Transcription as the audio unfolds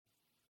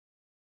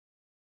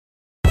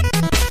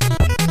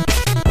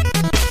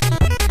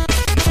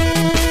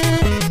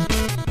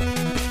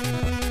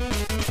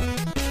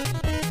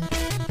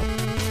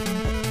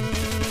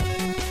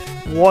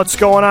What's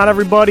going on,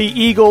 everybody?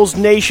 Eagles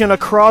Nation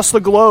across the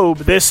globe.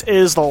 This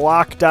is the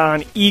Locked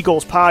On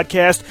Eagles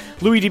podcast.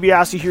 Louis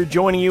DiBiase here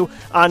joining you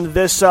on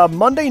this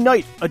Monday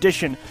night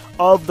edition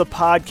of the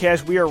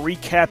podcast. We are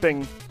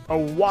recapping a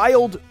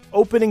wild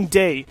opening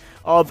day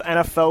of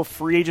NFL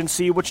free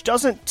agency, which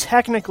doesn't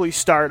technically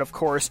start, of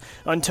course,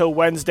 until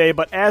Wednesday.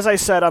 But as I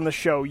said on the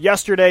show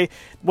yesterday,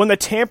 when the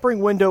tampering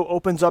window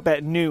opens up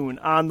at noon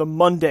on the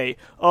Monday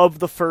of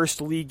the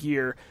first league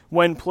year,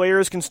 when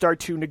players can start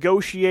to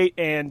negotiate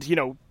and,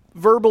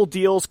 verbal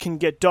deals can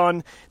get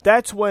done,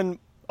 that's when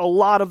a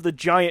lot of the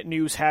giant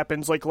news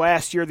happens. Like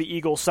last year, the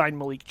Eagles signed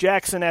Malik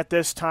Jackson at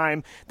this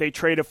time. They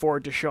traded for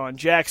Deshaun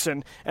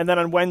Jackson. And then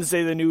on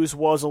Wednesday, the news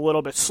was a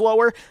little bit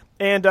slower.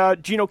 And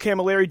Gino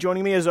Camilleri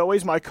joining me as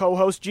always, my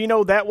co-host.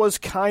 Gino, that was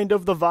kind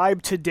of the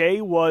vibe today.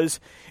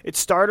 Was it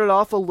started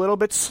off a little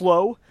bit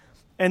slow,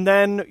 and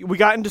then we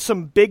got into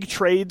some big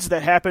trades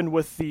that happened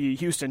with the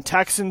Houston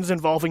Texans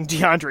involving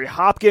DeAndre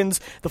Hopkins.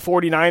 The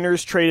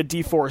 49ers traded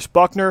DeForest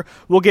Buckner.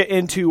 We'll get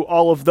into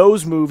all of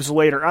those moves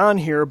later on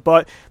here,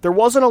 but there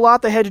wasn't a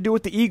lot that had to do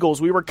with the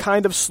Eagles. We were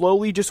kind of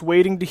slowly just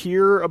waiting to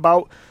hear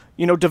about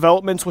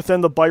developments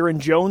within the Byron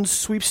Jones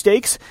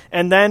sweepstakes.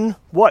 And then,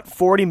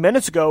 40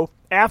 minutes ago,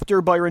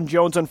 after Byron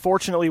Jones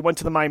unfortunately went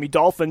to the Miami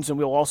Dolphins, and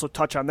we'll also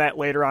touch on that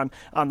later on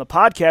the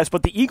podcast,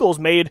 but the Eagles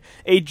made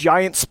a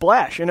giant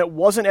splash, and it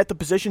wasn't at the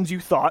positions you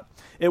thought.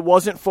 It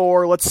wasn't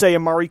for, let's say,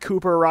 Amari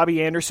Cooper or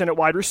Robbie Anderson at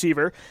wide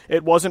receiver.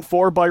 It wasn't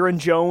for Byron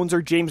Jones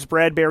or James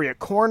Bradbury at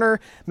corner,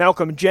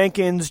 Malcolm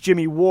Jenkins,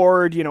 Jimmy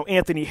Ward,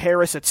 Anthony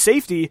Harris at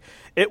safety.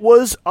 It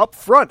was up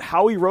front.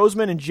 Howie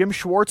Roseman and Jim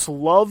Schwartz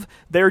love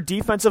their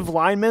defensive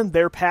linemen,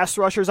 their pass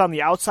rushers on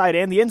the outside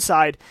and the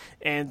inside,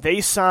 and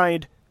they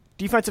signed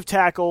defensive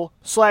tackle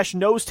 /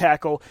 nose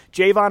tackle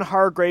Javon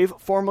Hargrave,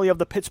 formerly of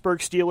the Pittsburgh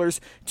Steelers,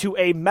 to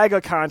a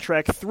mega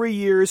contract, 3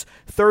 years,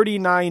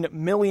 $39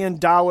 million.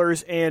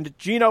 And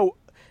Gino,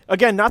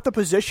 again, not the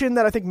position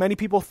that I think many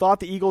people thought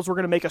the Eagles were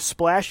going to make a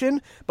splash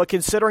in, but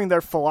considering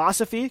their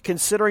philosophy,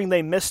 considering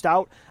they missed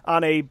out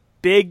on a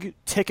big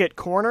ticket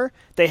corner,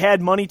 they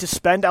had money to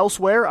spend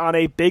elsewhere on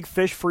a big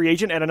fish free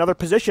agent at another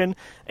position,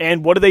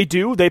 and what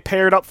do? They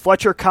paired up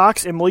Fletcher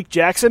Cox and Malik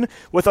Jackson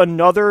with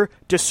another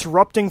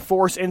disrupting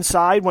force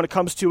inside when it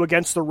comes to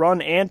against the run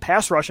and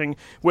pass rushing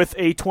with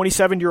a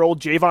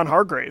 27-year-old Javon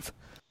Hargrave.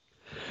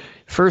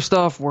 First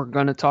off, we're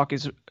going to talk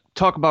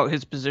about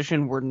his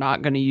position. We're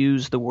not going to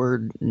use the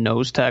word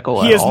nose tackle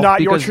at all. He is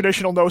not your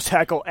traditional nose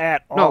tackle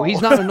at all. No,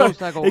 he's not a nose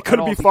tackle It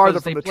couldn't be farther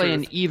from the truth. They play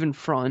an even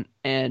front,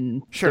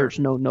 and there's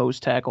no nose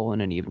tackle in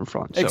an even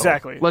front. So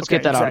exactly. Let's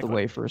get that out of the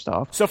way first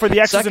off. So for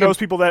the X's and O's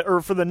people or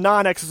for the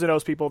non-X's and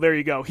O's people, there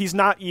you go. He's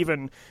not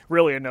even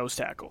really a nose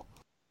tackle.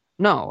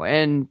 No,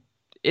 and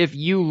if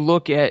you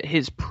look at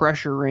his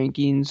pressure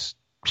rankings,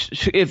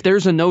 if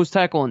there's a nose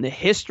tackle in the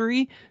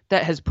history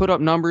that has put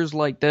up numbers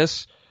like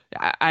this,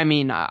 I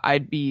mean,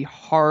 I'd be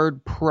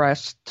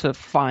hard-pressed to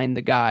find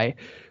the guy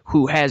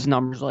who has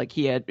numbers like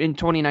he had. In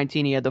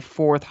 2019, he had the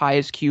fourth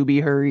highest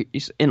QB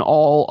hurries in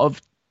all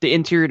of the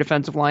interior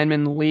defensive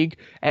linemen in the league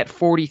at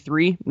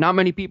 43. Not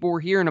many people were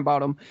hearing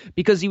about him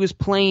because he was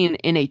playing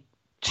in a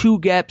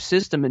two-gap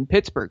system in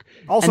Pittsburgh.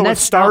 Also with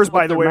stars,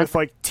 by the way, with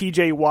like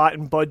T.J. Watt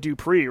and Bud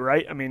Dupree,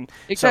 right? I mean,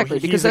 exactly,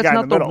 because that's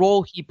not the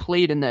role he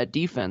played in that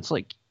defense.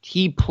 Like,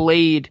 he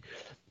played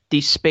the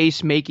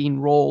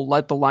space-making role,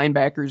 let the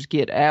linebackers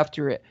get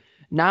after it.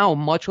 Now,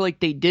 much like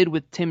they did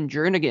with Tim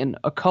Jernigan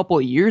a couple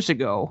of years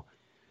ago,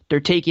 they're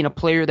taking a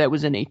player that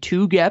was in a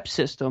two-gap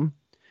system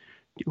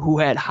who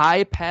had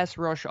high pass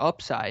rush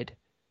upside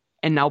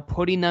and now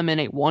putting them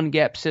in a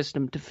one-gap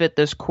system to fit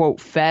this, quote,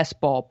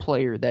 fastball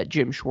player that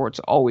Jim Schwartz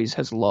always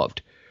has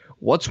loved.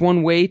 What's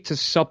one way to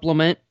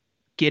supplement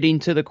getting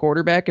to the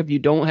quarterback if you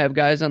don't have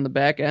guys on the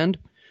back end?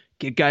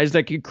 Get guys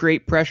that can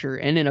create pressure.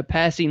 And in a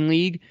passing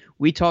league,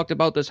 we talked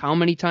about this how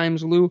many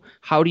times, Lou?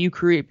 How do you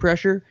create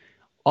pressure?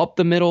 Up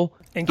the middle.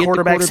 And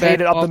quarterbacks hate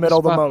it up the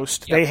middle the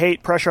most. Yep. They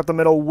hate pressure up the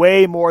middle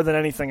way more than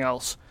anything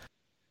else.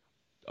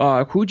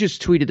 Who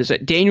just tweeted this?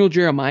 Daniel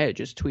Jeremiah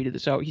just tweeted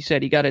this out. He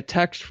said he got a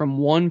text from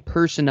one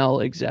personnel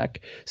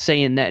exec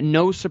saying that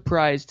no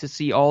surprise to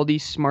see all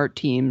these smart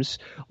teams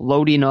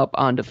loading up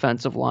on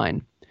defensive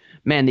line.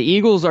 Man, the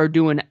Eagles are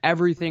doing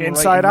everything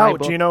inside right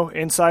out, Gino.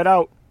 Inside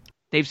out.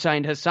 They've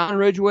signed Hassan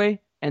Ridgeway,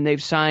 and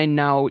they've signed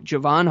now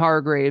Javon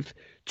Hargrave,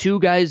 two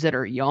guys that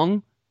are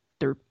young.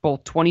 They're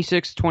both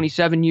 26,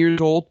 27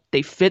 years old.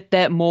 They fit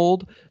that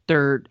mold.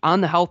 They're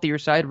on the healthier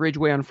side.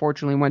 Ridgeway,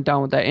 unfortunately, went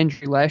down with that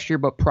injury last year,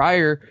 but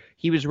prior,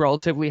 he was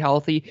relatively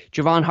healthy.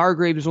 Javon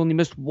Hargrave has only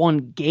missed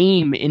one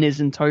game in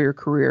his entire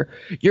career.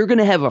 You're going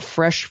to have a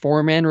fresh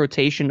four-man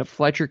rotation of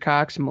Fletcher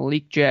Cox,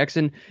 Malik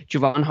Jackson,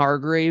 Javon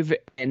Hargrave,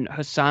 and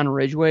Hassan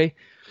Ridgeway.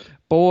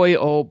 Boy,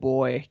 oh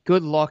boy,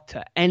 good luck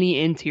to any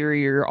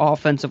interior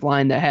offensive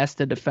line that has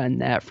to defend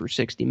that for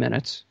 60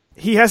 minutes.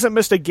 He hasn't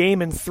missed a game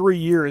in 3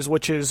 years,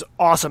 which is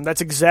awesome.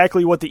 That's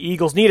exactly what the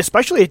Eagles need,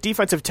 especially at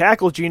defensive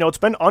tackle, Gino. It's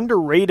been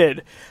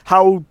underrated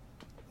how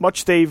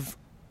much they've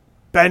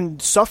been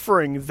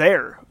suffering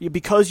there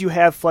because you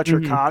have Fletcher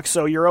Cox.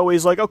 So you're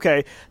always like,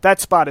 okay, that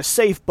spot is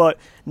safe. But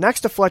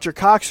next to Fletcher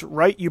Cox,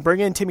 right, you bring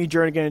in Timmy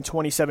Jernigan in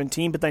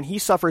 2017, but then he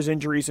suffers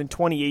injuries in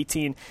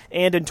 2018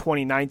 and in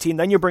 2019.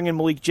 Then you bring in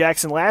Malik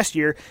Jackson last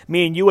year.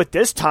 Me and you at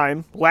this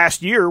time,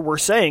 last year, were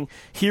saying,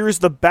 here's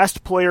the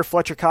best player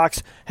Fletcher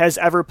Cox has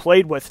ever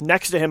played with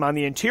next to him on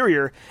the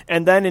interior.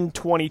 And then in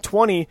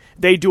 2020,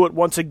 they do it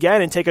once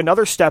again and take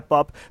another step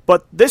up.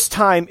 But this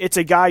time, it's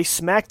a guy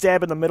smack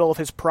dab in the middle of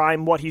his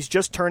prime. He's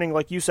just turning,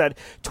 like you said,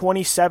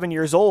 27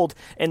 years old,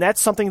 and that's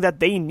something that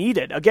they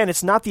needed. Again,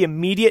 it's not the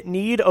immediate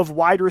need of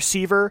wide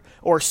receiver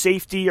or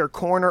safety or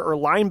corner or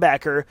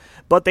linebacker,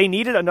 but they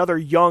needed another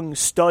young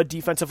stud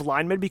defensive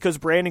lineman because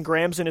Brandon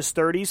Graham's in his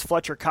 30s.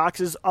 Fletcher Cox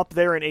is up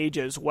there in age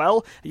as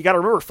well. You got to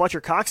remember,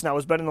 Fletcher Cox now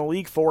has been in the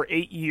league for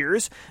 8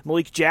 years.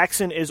 Malik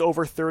Jackson is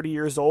over 30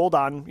 years old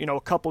on,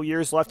 a couple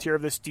years left here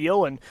of this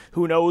deal, and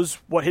who knows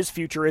what his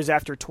future is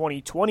after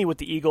 2020 with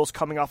the Eagles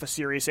coming off a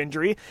serious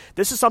injury.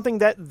 This is something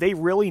that they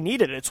really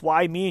needed. It's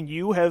why me and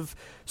you have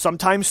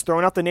sometimes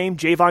thrown out the name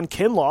Javon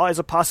Kinlaw as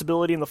a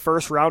possibility in the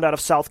first round out of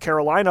South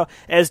Carolina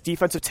as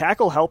defensive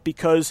tackle help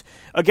because,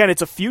 again,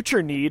 it's a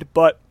future need,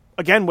 but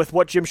again, with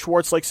what Jim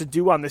Schwartz likes to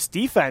do on this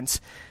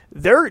defense,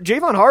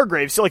 Javon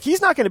Hargrave, so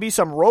he's not going to be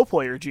some role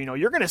player, Gino.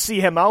 You're going to see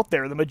him out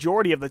there the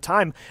majority of the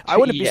time. I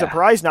wouldn't be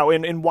surprised now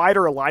in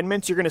wider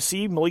alignments. You're going to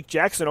see Malik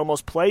Jackson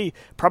almost play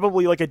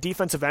probably like a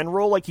defensive end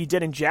role like he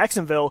did in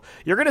Jacksonville.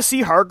 You're going to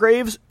see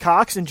Hargraves,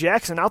 Cox, and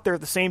Jackson out there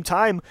at the same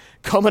time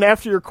coming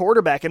after your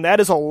quarterback, and that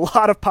is a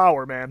lot of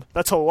power, man.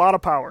 That's a lot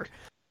of power.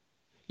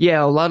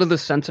 Yeah, a lot of the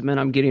sentiment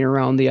I'm getting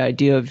around the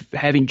idea of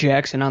having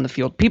Jackson on the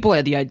field. People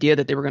had the idea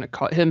that they were going to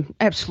cut him.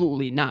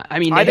 Absolutely not. I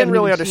mean, I didn't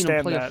really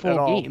understand that at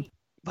all. Game.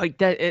 Like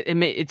that,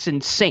 it's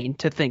insane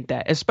to think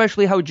that,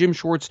 especially how Jim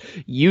Schwartz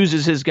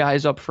uses his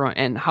guys up front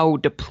and how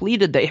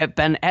depleted they have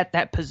been at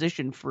that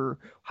position for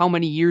how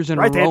many years in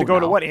a row. Right, they had to go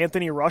now. to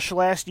Anthony Rush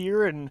last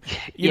year, and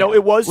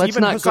it was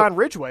even Hassan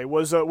Ridgeway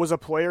was a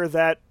player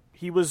that.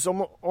 He was,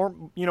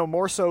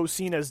 more so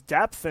seen as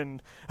depth,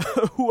 and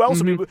who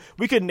else? I mean,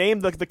 we could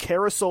name the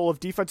carousel of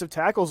defensive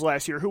tackles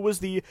last year. Who was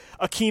the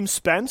Akeem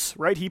Spence?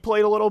 Right, he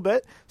played a little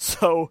bit.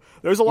 So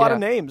there's a lot of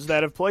names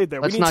that have played there.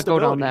 Let's not go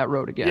down that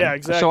road again. Yeah,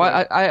 exactly. So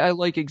I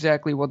like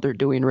exactly what they're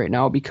doing right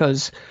now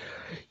because,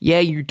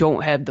 you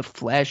don't have the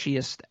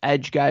flashiest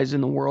edge guys in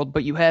the world,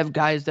 but you have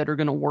guys that are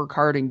going to work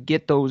hard and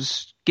get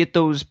those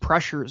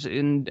pressures,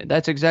 and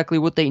that's exactly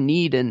what they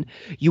need. And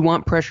you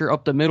want pressure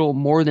up the middle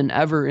more than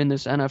ever in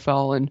this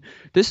NFL, and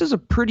this is a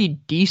pretty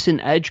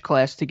decent edge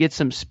class to get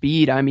some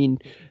speed. I mean,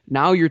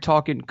 now you're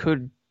talking,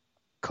 could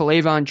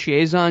K'Lavon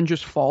Chaisson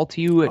just fall to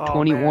you at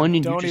 21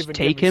 and you just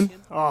take him?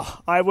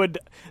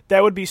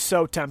 That would be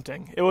so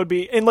tempting. It would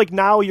be, and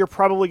now you're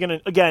probably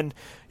going to,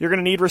 you're going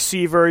to need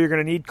receiver, you're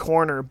going to need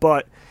corner,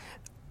 but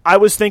I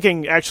was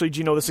thinking, actually,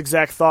 Gino, this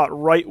exact thought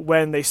right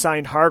when they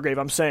signed Hargrave.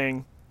 I'm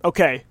saying,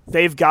 okay,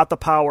 they've got the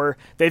power,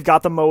 they've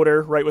got the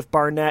motor, right, with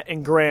Barnett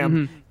and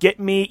Graham. Get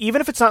me, even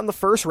if it's not in the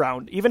first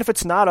round, even if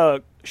it's not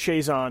a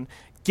Chaisson,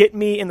 get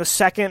me in the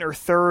second or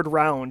third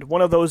round,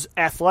 one of those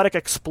athletic,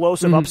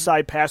 explosive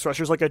upside pass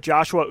rushers like a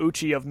Joshua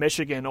Uche of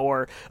Michigan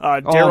or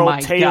Darrell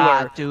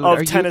Taylor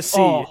of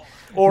Tennessee.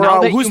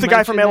 Or who's the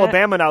guy from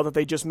Alabama now that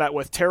they just met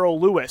with? Terrell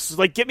Lewis.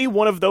 Get me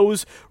one of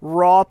those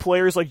raw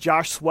players like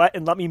Josh Sweat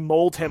and let me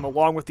mold him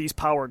along with these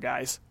power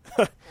guys.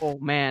 Oh,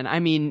 man.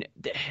 I mean,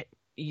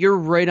 you're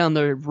right on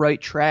the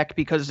right track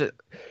because,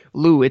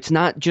 Lou, it's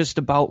not just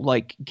about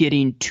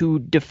getting 2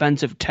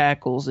 defensive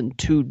tackles and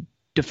 2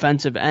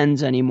 defensive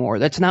ends anymore.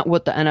 That's not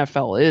what the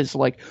NFL is.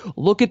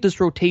 Look at this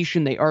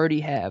rotation they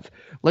already have.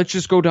 Let's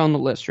just go down the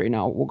list right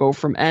now. We'll go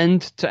from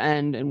end to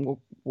end, and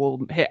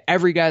we'll hit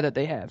every guy that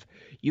they have.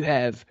 You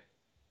have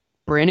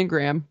Brandon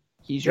Graham.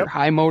 He's your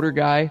high motor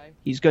guy.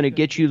 He's going to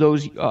get you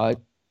those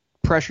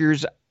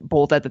pressures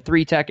both at the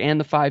 3 tech and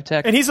the 5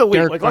 tech. And he's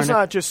elite. Let's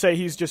not just say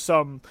he's just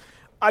some.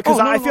 Because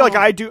I feel like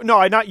I do.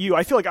 No, not you.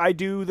 I feel like I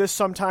do this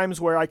sometimes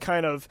where I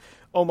kind of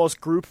almost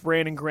group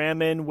Brandon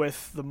Graham in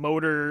with the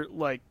motor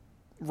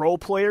role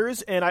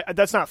players, and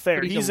that's not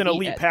fair. He's an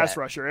elite pass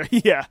rusher.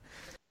 Yeah.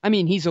 I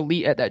mean, he's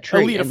elite at that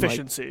trait. Elite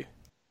efficiency.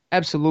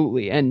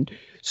 Absolutely. And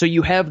so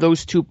you have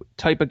those 2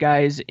 type of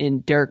guys in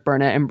Derek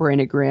Barnett and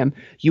Brandon Graham.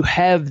 You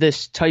have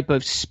this type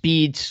of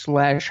speed /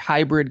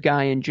 hybrid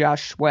guy in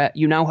Josh Sweat.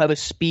 You now have a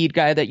speed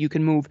guy that you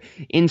can move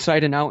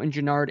inside and out in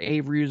Jannard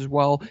Avery as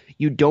well.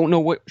 You don't know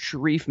what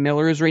Sharif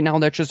Miller is right now.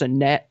 That's just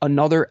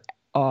another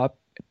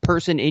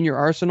person in your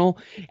arsenal.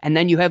 And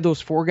then you have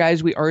those 4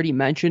 guys we already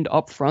mentioned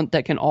up front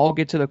that can all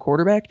get to the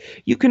quarterback.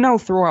 You can now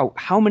throw out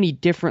how many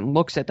different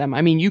looks at them.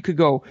 I mean, you could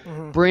go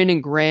Brandon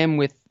Graham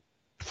with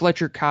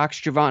Fletcher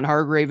Cox, Javon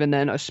Hargrave, and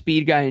then a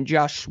speed guy and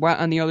Josh Sweat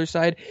on the other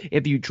side.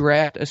 If you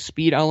draft a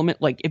speed element,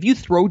 if you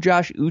throw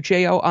Josh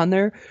Uche out on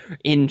there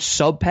in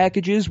sub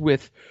packages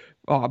with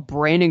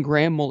Brandon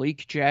Graham,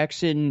 Malik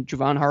Jackson,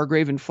 Javon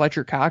Hargrave, and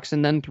Fletcher Cox,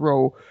 and then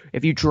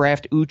if you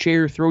draft Uche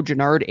or throw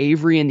Jannard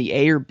Avery in the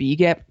A or B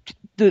gap,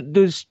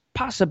 those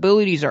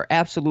possibilities are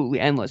absolutely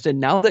endless. And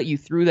now that you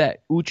threw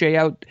that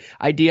Uche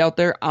idea out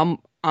there, I'm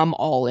I'm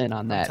all in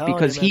on that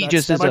because he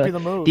just is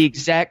the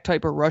exact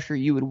type of rusher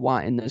you would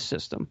want in this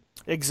system.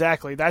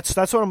 Exactly. That's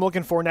what I'm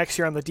looking for next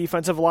year on the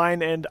defensive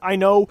line. And I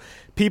know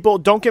people,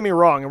 don't get me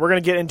wrong, and we're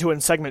going to get into it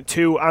in segment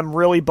 2. I'm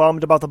really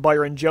bummed about the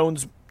Byron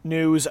Jones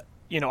news.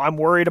 I'm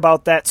worried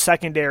about that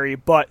secondary,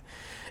 but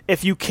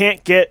if you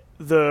can't get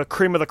the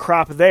cream of the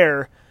crop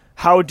there,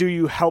 how do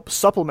you help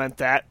supplement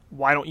that?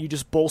 Why don't you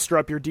just bolster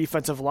up your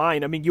defensive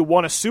line? I mean, you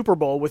won a Super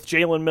Bowl with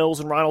Jalen Mills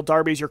and Ronald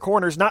Darby as your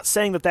corners. Not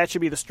saying that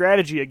should be the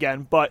strategy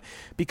again, but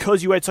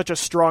because you had such a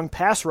strong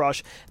pass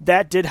rush,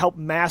 that did help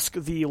mask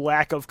the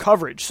lack of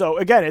coverage. So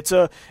again, it's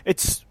a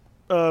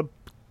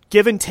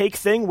give and take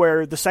thing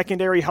where the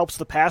secondary helps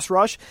the pass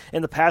rush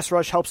and the pass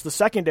rush helps the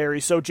secondary.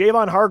 So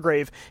Javon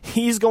Hargrave,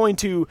 he's going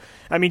to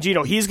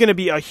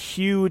be a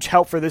huge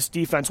help for this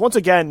defense. Once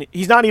again,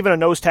 he's not even a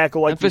nose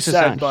tackle like you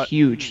said, but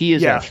huge. He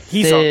is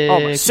he's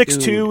almost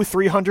 6'2",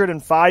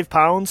 305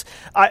 pounds.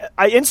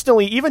 I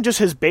instantly, even just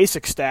his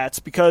basic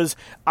stats, because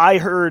I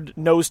heard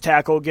nose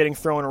tackle getting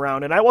thrown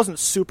around and I wasn't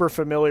super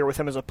familiar with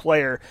him as a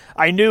player.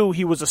 I knew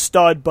he was a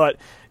stud, but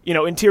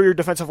interior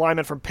defensive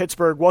lineman from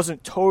Pittsburgh,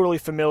 wasn't totally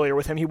familiar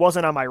with him. He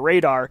wasn't on my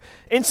radar.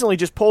 Instantly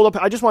just pulled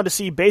up. I just wanted to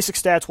see basic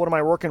stats. What am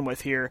I working with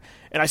here?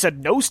 And I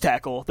said nose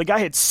tackle. The guy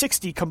had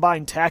 60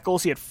 combined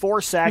tackles. He had 4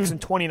 sacks in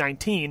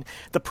 2019.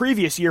 The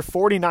previous year,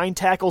 49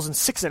 tackles and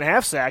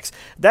 6.5 sacks.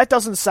 That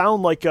doesn't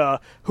sound like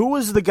who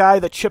was the guy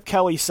that Chip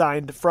Kelly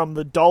signed from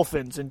the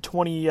Dolphins in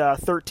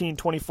 2013,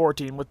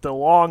 2014 with the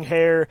long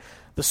hair,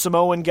 the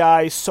Samoan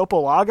guy,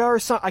 Sopolaga or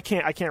something?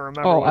 I can't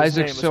remember. Oh,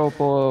 Isaac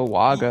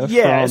Sopolaga.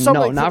 Yeah,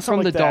 not from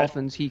the like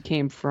Dolphins. He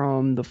came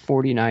from the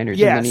 49ers, and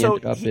then he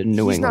ended up in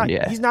New England.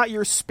 He's not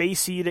your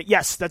spacey.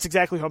 Yes, that's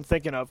exactly who I'm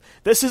thinking of.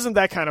 This isn't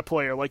that kind of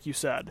player, like you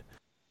said.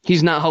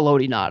 He's not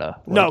Haloti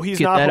Ngata. No, he's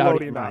not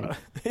Haloti Ngata.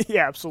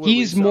 Yeah, absolutely.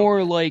 He's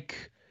more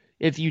like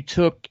if you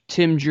took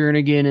Tim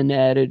Jernigan and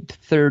added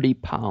 30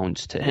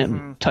 pounds to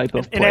him type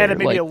of player. And added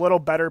maybe a little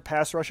better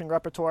pass rushing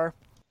repertoire.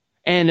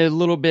 And a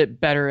little bit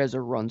better as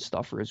a run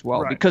stuffer as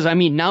well. Right. Because,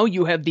 now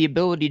you have the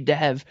ability to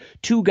have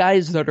 2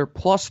 guys that are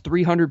plus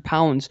 300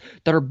 pounds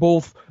that are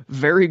both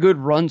very good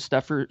run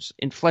stuffers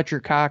in Fletcher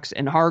Cox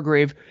and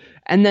Hargrave,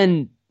 and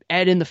then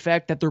add in the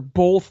fact that they're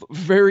both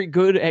very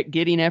good at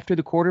getting after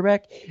the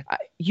quarterback.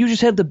 You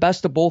just have the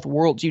best of both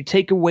worlds. You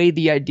take away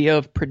the idea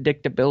of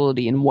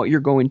predictability and what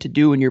you're going to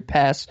do in your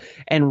pass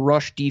and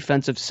rush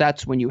defensive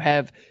sets when you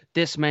have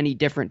this many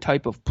different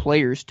type of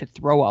players to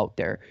throw out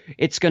there.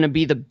 It's going to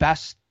be the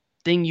best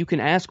thing you can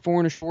ask for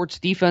in a Schwartz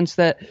defense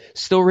that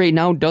still right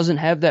now doesn't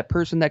have that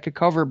person that could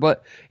cover,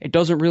 but it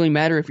doesn't really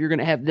matter if you're going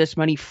to have this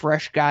many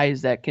fresh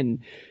guys that can,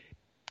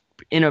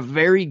 in a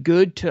very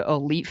good to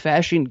elite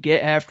fashion,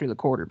 get after the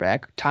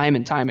quarterback time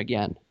and time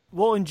again.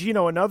 Well, and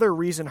Gino, another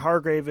reason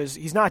Hargrave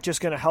he's not just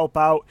going to help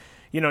out,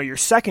 your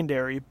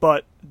secondary,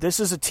 but this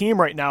is a team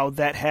right now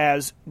that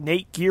has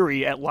Nate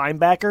Geary at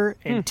linebacker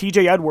and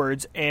TJ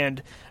Edwards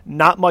and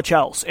not much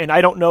else. And I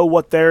don't know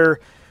what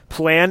their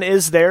plan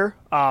is there.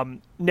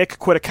 Nick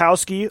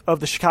Kwiatkowski of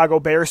the Chicago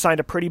Bears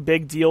signed a pretty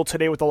big deal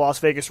today with the Las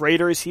Vegas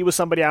Raiders. He was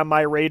somebody on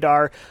my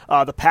radar.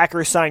 The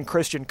Packers signed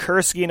Christian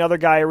Kursky, another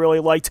guy I really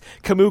liked.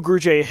 Camus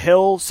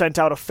Grugier-Hill sent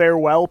out a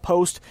farewell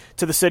post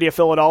to the city of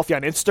Philadelphia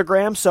on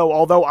Instagram. So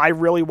although I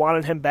really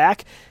wanted him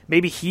back,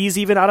 maybe he's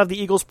even out of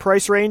the Eagles'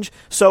 price range.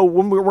 So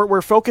when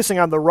we're focusing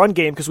on the run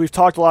game, because we've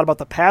talked a lot about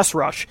the pass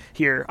rush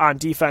here on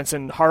defense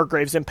and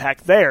Hargrave's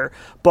impact there,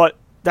 but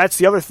that's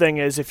the other thing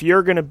is if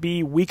you're going to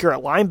be weaker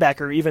at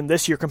linebacker even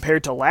this year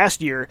compared to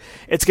last year,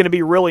 it's going to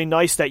be really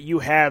nice that you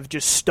have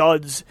just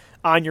studs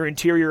on your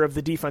interior of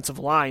the defensive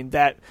line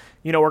that,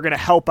 are going to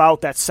help out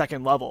that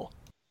second level.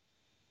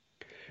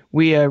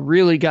 We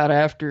really got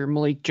after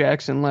Malik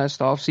Jackson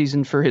last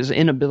offseason for his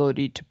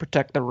inability to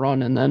protect the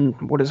run, and then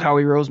what does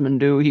Howie Roseman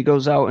do? He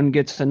goes out and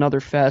gets another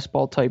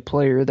fastball-type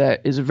player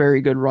that is a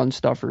very good run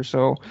stuffer,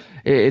 so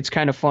it's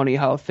kind of funny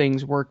how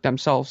things work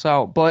themselves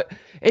out. But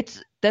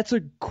that's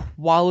a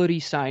quality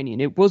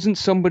signing. It wasn't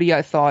somebody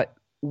I thought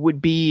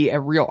would be a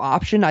real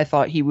option. I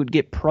thought he would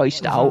get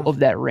priced out of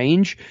that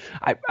range.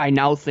 I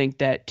now think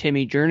that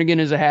Timmy Jernigan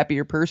is a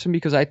happier person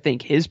because I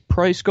think his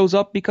price goes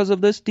up because of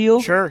this deal.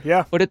 Sure,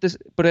 yeah. But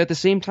at the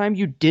same time,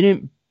 you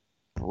didn't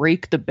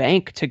break the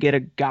bank to get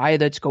a guy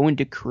that's going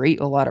to create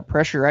a lot of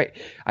pressure.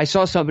 I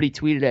saw somebody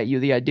tweeted at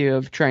you the idea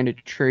of trying to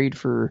trade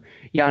for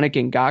Yannick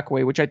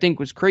Ngakoue, which I think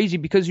was crazy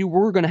because you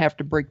were going to have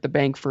to break the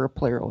bank for a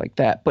player like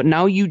that. But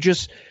now you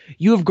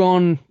have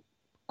gone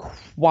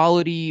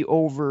quality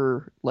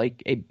over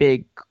like a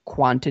big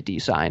quantity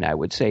sign, I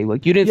would say.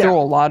 Like you didn't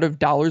throw a lot of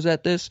dollars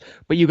at this,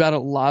 but you got a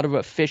lot of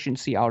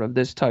efficiency out of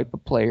this type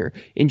of player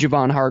in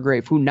Javon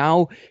Hargrave, who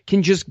now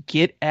can just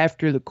get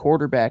after the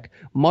quarterback,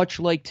 much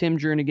like Tim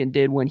Jernigan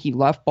did when he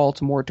left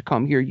Baltimore to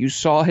come here. You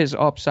saw his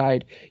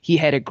upside. He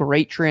had a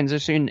great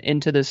transition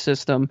into the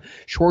system.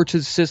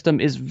 Schwartz's system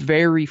is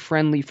very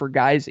friendly for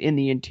guys in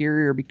the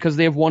interior because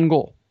they have one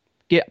goal: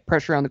 get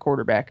pressure on the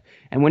quarterback.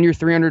 And when you're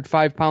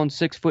 305 pounds,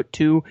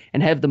 6'2",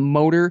 and have the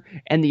motor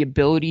and the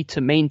ability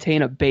to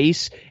maintain a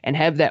base and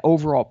have that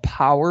overall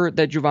power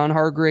that Javon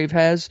Hargrave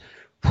has,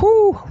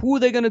 Who are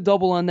they going to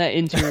double on that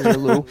interior,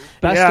 Lou?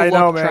 Best of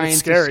luck trying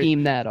to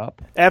scheme that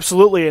up.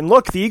 Absolutely. And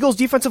look, the Eagles'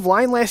 defensive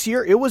line last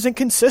year, it was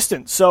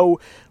inconsistent. So,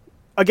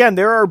 again,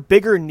 there are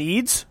bigger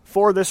needs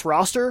for this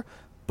roster,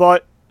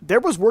 but there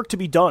was work to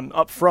be done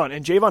up front.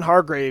 And Javon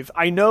Hargrave,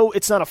 I know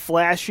it's not a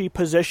flashy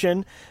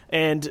position,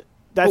 and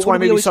that's why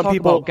maybe some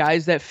people about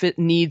guys that fit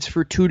needs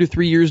for 2 to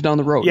 3 years down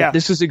the road. Yeah,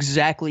 this is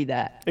exactly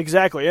that.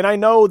 Exactly, and I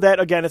know that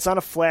again, it's not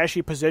a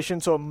flashy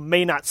position, so it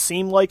may not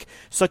seem like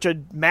such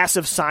a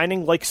massive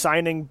signing, like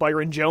signing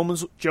Byron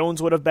Jones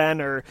would have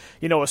been, or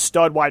a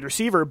stud wide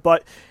receiver.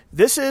 But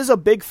this is a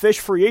big fish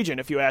free agent,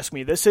 if you ask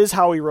me. This is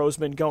Howie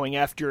Roseman going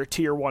after a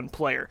Tier 1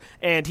 player.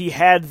 And he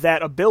had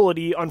that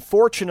ability,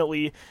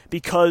 unfortunately,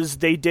 because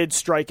they did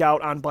strike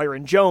out on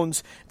Byron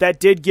Jones, that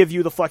did give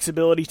you the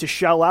flexibility to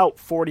shell out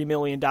 $40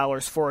 million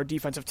for a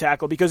defensive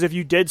tackle. Because if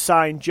you did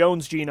sign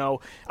Jones,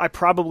 Gino, I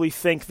probably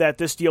think that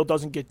this deal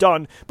doesn't get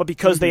done. But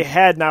because they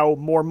had now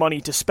more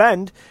money to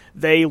spend,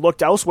 they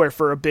looked elsewhere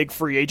for a big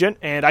free agent.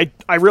 And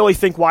I really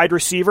think wide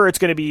receiver, it's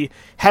going to be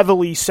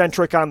heavily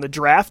centric on the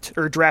draft,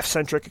 or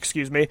draft-centric,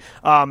 excuse me.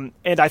 And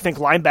I think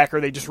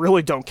linebacker they just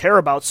really don't care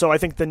about. So I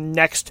think the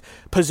next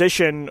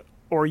position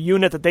or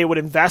unit that they would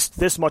invest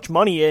this much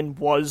money in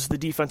was the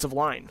defensive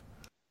line.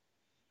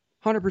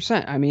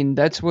 100%. I mean,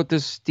 that's what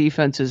this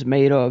defense is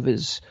made of,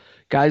 is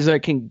guys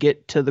that can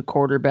get to the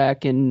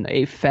quarterback in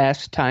a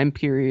fast time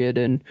period.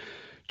 And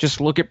just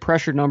look at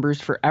pressure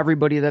numbers for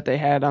everybody that they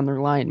had on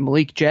their line.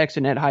 Malik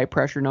Jackson had high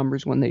pressure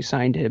numbers when they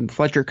signed him.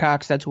 Fletcher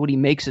Cox, that's what he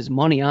makes his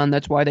money on.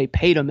 That's why they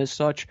paid him as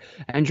such.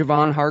 And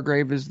Javon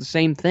Hargrave is the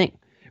same thing.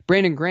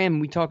 Brandon Graham,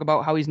 we talk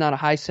about how he's not a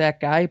high sack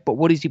guy, but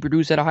what does he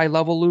produce at a high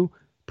level, Lou?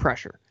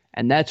 Pressure.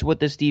 And that's what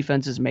this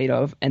defense is made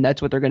of, and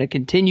that's what they're going to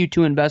continue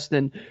to invest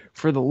in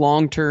for the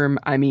long term.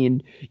 I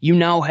mean, you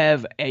now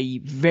have a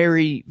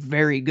very,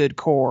 very good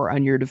core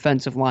on your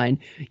defensive line.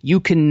 You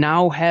can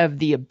now have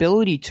the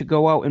ability to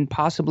go out and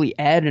possibly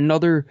add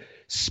another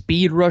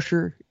speed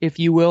rusher, if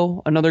you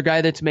will, another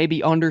guy that's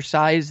maybe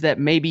undersized, that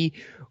maybe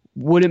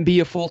wouldn't be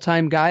a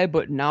full-time guy,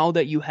 but now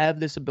that you have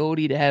this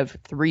ability to have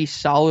 3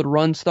 solid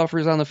run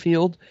stuffers on the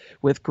field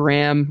with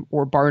Graham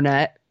or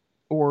Barnett,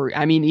 or,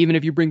 I mean, even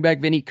if you bring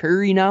back Vinny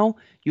Curry now,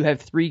 you have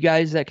 3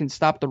 guys that can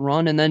stop the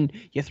run, and then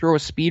you throw a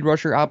speed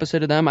rusher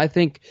opposite of them. I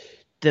think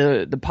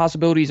the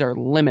possibilities are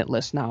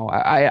limitless now.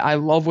 I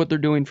love what they're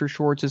doing for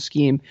Schwartz's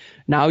scheme.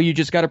 Now you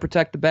just got to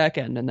protect the back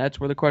end, and that's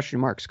where the question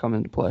marks come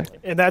into play.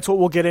 And that's what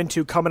we'll get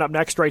into coming up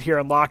next right here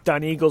on Locked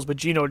On Eagles. But,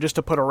 Gino, just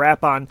to put a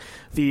wrap on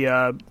the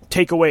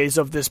takeaways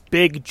of this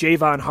big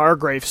Javon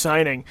Hargrave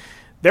signing,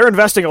 they're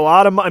investing a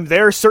lot of money.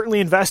 They're certainly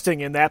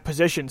investing in that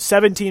position.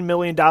 $17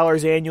 million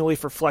annually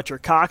for Fletcher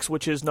Cox,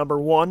 which is number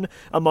 1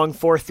 among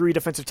 4-3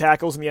 defensive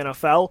tackles in the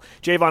NFL.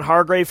 Javon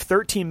Hargrave,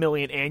 $13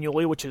 million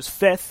annually, which is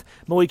 5th.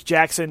 Malik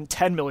Jackson,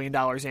 $10 million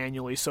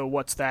annually. So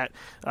what's that?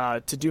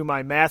 To do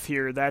my math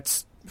here,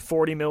 that's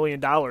 $40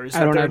 million. I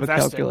don't have a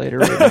calculator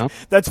right now.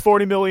 That's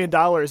 $40 million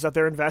that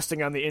they're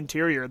investing on the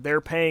interior. They're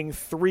paying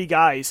 3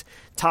 guys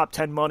top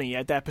 10 money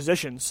at that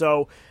position.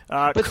 So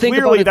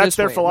clearly that's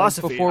their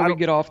philosophy. Like, before we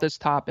get off this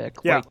topic,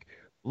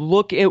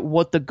 look at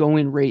what the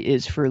going rate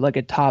is for like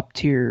a top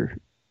tier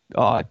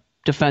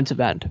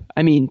defensive end.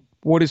 I mean,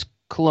 what is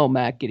Khalil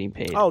Mack getting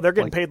paid? Oh, they're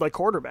getting paid like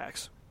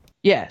quarterbacks.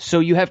 Yeah, so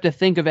you have to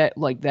think of it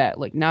like that.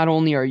 Like, not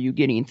only are you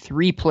getting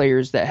 3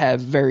 players that have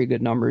very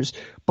good numbers,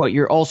 but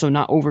you're also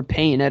not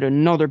overpaying at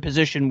another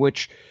position,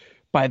 which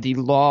by the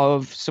law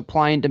of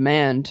supply and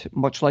demand,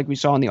 much like we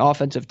saw in the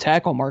offensive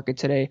tackle market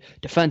today,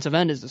 defensive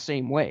end is the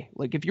same way.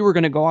 Like, if you were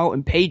going to go out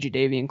and pay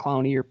Jadeveon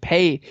Clowney or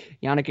pay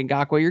Yannick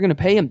Ngakoue, you're going to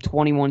pay him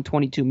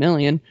 $21-22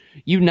 million.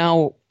 You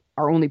now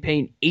are only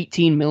paying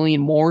 $18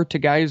 million more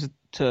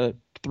to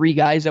 3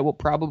 guys that will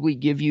probably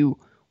give you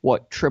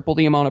triple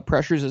the amount of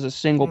pressures as a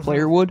single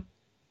player would?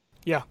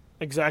 Yeah,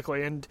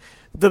 exactly. And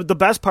the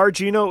best part,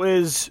 Gino,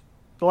 is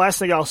the last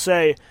thing I'll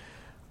say,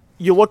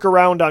 you look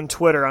around on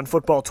Twitter, on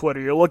football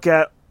Twitter, you look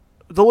at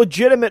the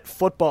legitimate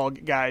football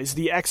guys,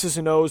 the X's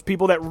and O's,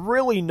 people that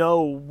really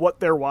know what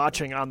they're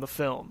watching on the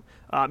film.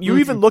 You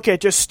even look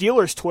at just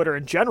Steelers Twitter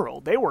in general.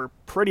 They were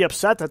pretty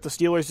upset that the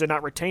Steelers did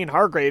not retain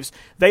Hargraves.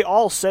 They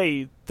all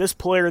say this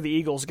player the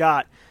Eagles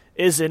got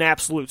is an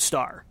absolute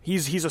star.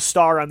 He's a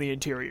star on the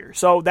interior.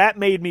 So that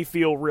made me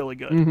feel really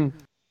good. Mm-hmm.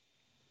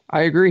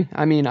 I agree.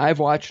 I mean, I've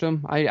watched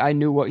him. I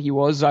knew what he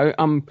was.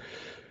 I'm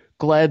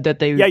glad that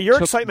they your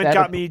excitement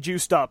got me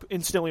juiced up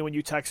instantly when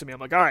you texted me. I'm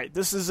like, all right,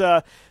 this is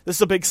a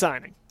big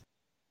signing.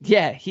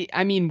 Yeah,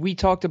 we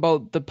talked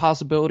about the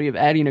possibility of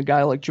adding a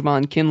guy like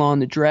Javon Kinlaw in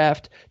the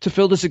draft to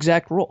fill this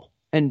exact role,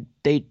 and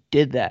they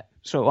did that.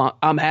 So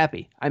I'm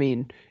happy. I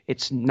mean,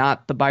 it's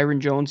not the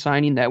Byron Jones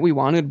signing that we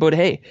wanted, but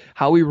hey,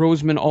 Howie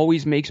Roseman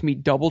always makes me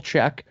double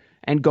check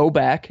and go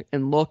back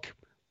and look.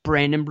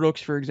 Brandon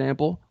Brooks, for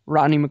example,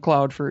 Rodney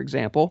McLeod, for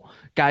example,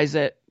 guys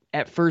that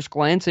at first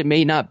glance it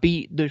may not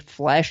be the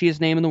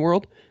flashiest name in the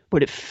world,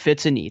 but it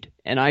fits a need.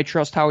 And I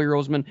trust Howie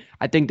Roseman.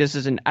 I think this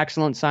is an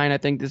excellent sign. I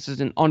think this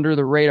is an under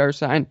the radar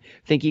sign.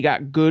 I think he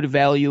got good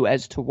value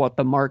as to what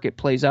the market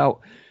plays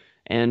out.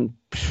 And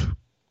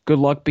good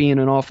luck being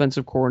an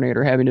offensive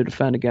coordinator having to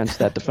defend against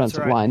that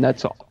defensive line.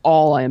 That's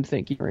all I am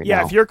thinking right now.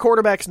 Yeah, if your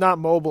quarterback's not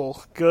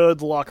mobile,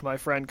 good luck, my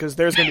friend, because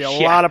there's going to be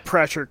a lot of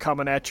pressure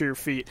coming at your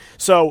feet.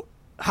 So,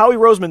 Howie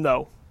Roseman,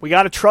 though, we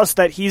got to trust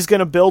that he's going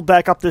to build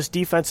back up this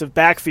defensive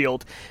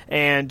backfield,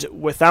 and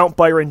without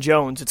Byron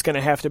Jones, it's going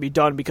to have to be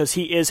done because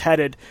he is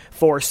headed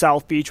for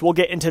South Beach. We'll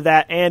get into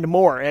that and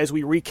more as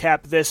we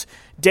recap this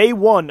Day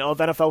 1 of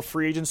NFL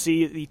free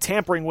agency, the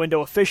tampering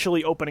window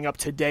officially opening up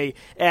today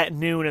at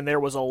noon, and there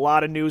was a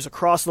lot of news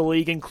across the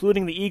league,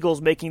 including the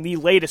Eagles making the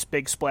latest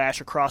big splash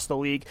across the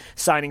league,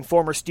 signing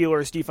former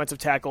Steelers defensive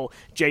tackle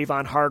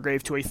Javon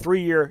Hargrave to a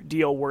 3-year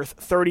deal worth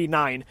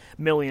 $39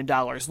 million.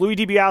 Louis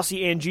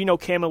DiBiase and Gino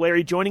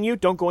Camilleri joining you.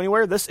 Don't go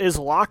anywhere. This is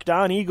Locked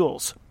On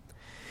Eagles.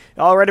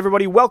 All right,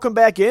 everybody, welcome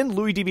back in.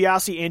 Louis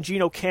DiBiase and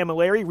Gino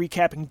Camilleri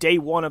recapping Day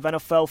 1 of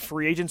NFL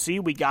free agency.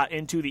 We got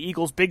into the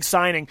Eagles' big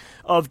signing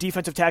of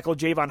defensive tackle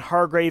Javon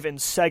Hargrave in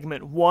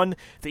segment 1.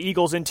 The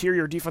Eagles'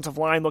 interior defensive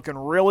line looking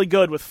really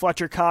good with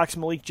Fletcher Cox,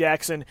 Malik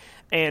Jackson,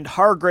 and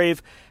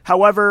Hargrave.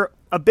 However,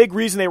 a big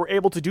reason they were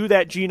able to do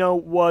that, Gino,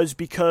 was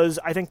because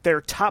I think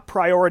their top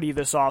priority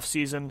this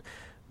offseason,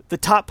 the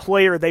top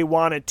player they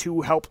wanted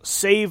to help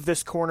save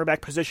this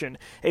cornerback position,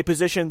 a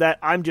position that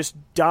I'm just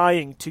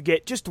dying to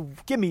get. Just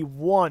give me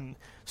one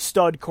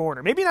stud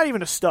corner. Maybe not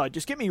even a stud.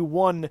 Just give me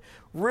one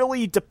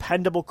really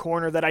dependable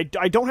corner that I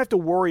don't have to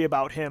worry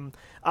about him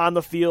on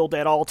the field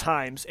at all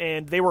times.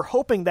 And they were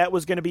hoping that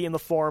was going to be in the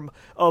form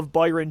of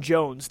Byron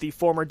Jones, the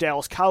former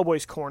Dallas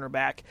Cowboys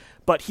cornerback.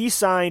 But he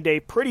signed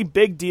a pretty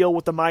big deal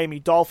with the Miami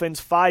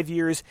Dolphins, 5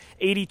 years,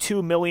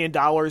 $82 million,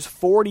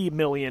 $40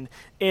 million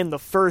in the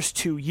first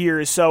 2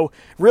 years. So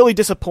really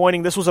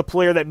disappointing. This was a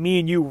player that me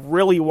and you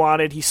really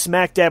wanted. He's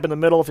smack dab in the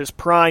middle of his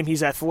prime.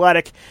 He's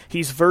athletic.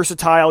 He's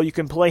versatile. You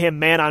can play him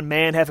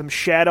man-on-man, have him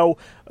shadow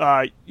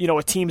a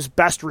team's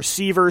best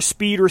receiver,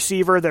 speed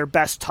receiver, their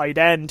best tight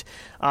end.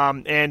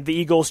 And the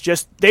Eagles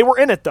they were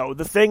in it, though.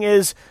 The thing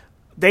is,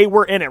 they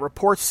were in it.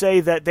 Reports say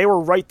that they were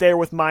right there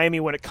with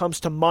Miami when it comes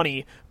to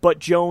money, but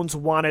Jones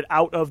wanted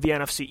out of the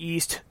NFC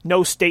East.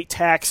 No state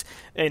tax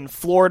in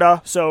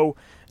Florida, so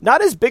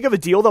not as big of a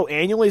deal, though,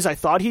 annually as I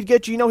thought he'd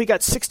get. He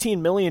got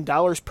 $16 million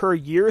per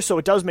year, so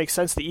it does make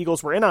sense the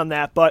Eagles were in on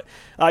that, but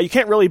you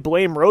can't really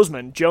blame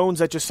Roseman. Jones,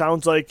 that just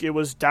sounds like it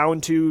was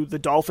down to the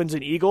Dolphins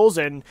and Eagles,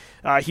 and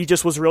he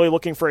just was really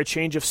looking for a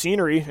change of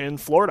scenery in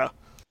Florida.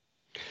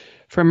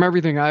 From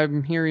everything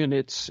I'm hearing,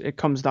 it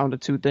comes down to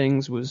two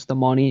things, was the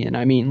money, and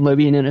I mean,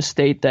 living in a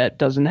state that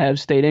doesn't have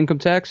state income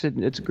tax,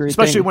 it's a great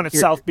Especially thing. When it's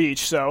South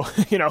Beach, so,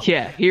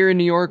 Yeah, here in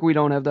New York, we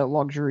don't have that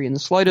luxury in the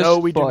slightest. No,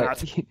 we do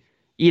not.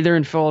 Either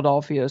in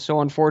Philadelphia, so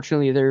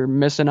unfortunately they're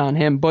missing on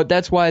him. But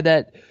that's why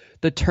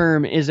the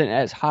term isn't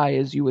as high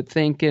as you would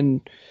think.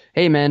 And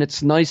hey, man,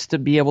 it's nice to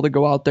be able to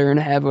go out there and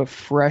have a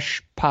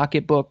fresh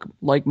pocketbook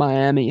like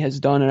Miami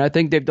has done, and I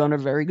think they've done a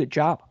very good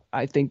job.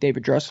 I think they've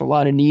addressed a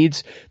lot of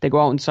needs. They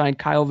go out and sign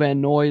Kyle Van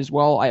Noy as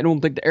well. I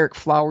don't think the Eric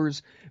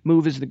Flowers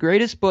move is the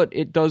greatest, but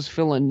it does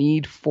fill a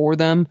need for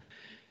them.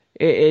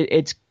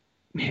 It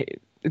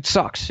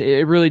sucks.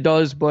 It really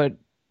does, but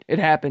it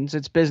happens.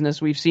 It's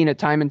business. We've seen it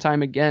time and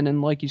time again.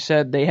 And like you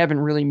said, they haven't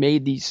really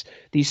made these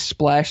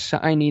splash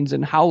signings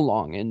in how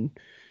long? And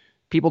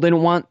people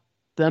didn't want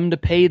them to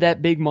pay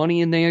that big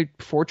money, and they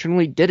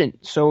fortunately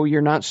didn't. So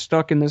you're not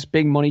stuck in this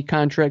big money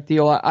contract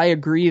deal. I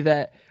agree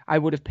that I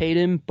would have paid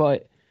him,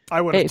 but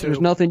I would have too. There's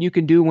nothing you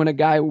can do when a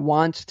guy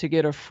wants to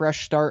get a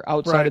fresh start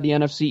outside of the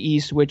NFC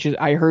East, which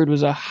I heard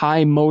was a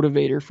high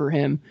motivator for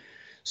him.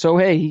 So,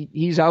 hey,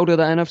 he's out of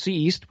the NFC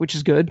East, which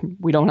is good.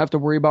 We don't have to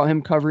worry about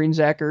him covering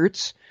Zach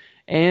Ertz.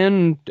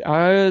 And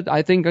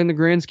I think in the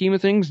grand scheme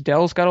of things,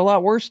 Dallas got a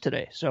lot worse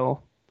today.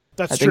 So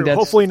that's true.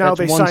 Hopefully now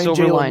they sign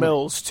Jalen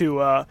Mills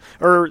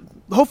or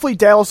hopefully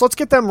Dallas. Let's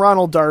get them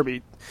Ronald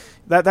Darby.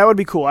 That would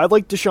be cool. I'd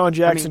like Deshaun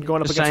Jackson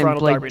going up against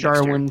Ronald Darby next year.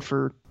 Jarwin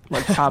for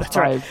like top five.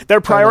 Right.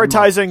 They're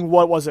prioritizing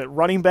what was it?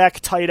 Running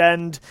back, tight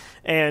end,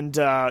 and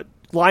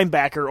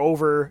linebacker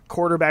over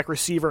quarterback,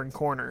 receiver, and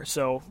corner.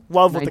 So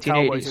love what the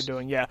Cowboys are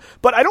doing. Yeah,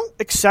 but I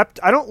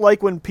don't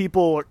like when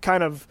people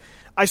kind of.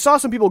 I saw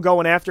some people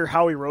going after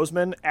Howie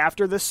Roseman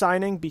after this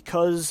signing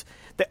because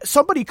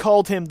somebody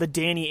called him the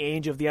Danny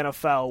Ainge of the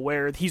NFL,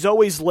 where he's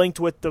always linked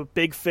with the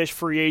big fish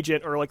free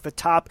agent or like the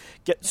top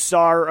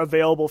star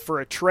available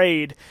for a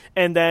trade,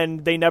 and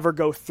then they never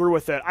go through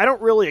with it. I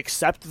don't really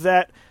accept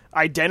that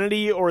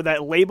identity or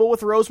that label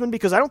with Roseman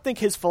because I don't think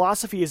his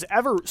philosophy is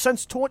ever,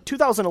 since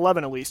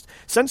 2011 at least,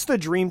 since the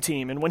Dream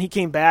Team and when he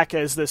came back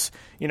as this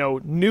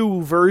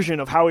new version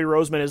of Howie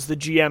Roseman as the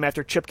GM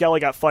after Chip Kelly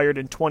got fired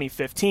in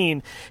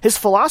 2015, his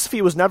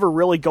philosophy was never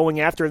really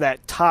going after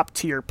that top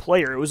tier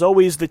player. It was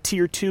always the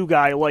tier 2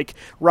 guy like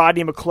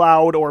Rodney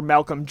McLeod or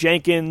Malcolm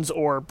Jenkins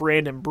or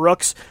Brandon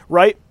Brooks,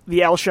 right? The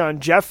Alshon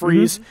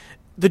Jeffries,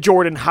 the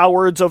Jordan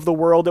Howards of the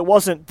world. It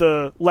wasn't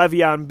the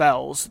Le'Veon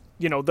Bells,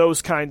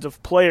 those kinds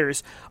of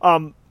players.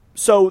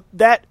 So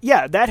that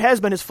has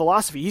been his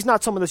philosophy. He's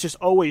not someone that's just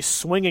always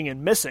swinging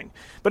and missing.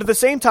 But at the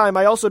same time,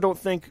 I also don't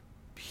think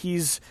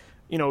he's,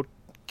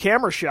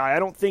 camera shy. I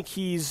don't think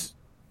he's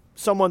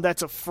someone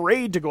that's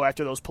afraid to go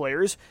after those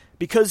players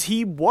because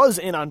he was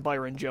in on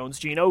Byron Jones,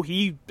 Gino.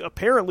 He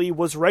apparently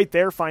was right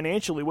there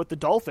financially with the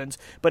Dolphins,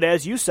 but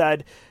as you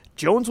said,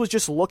 Jones was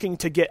just looking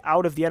to get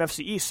out of the NFC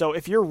East. So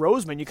if you're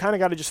Roseman, you kind of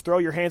got to just throw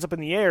your hands up in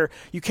the air.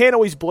 You can't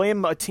always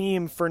blame a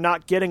team for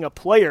not getting a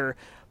player.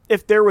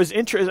 If there was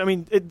interest, I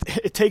mean,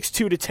 it takes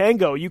two to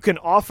tango. You can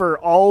offer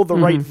all the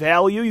right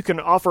value, you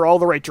can offer all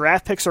the right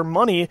draft picks or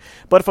money,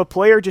 but if a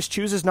player just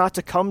chooses not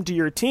to come to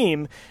your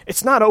team,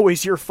 it's not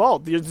always your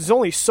fault. There's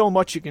only so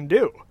much you can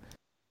do.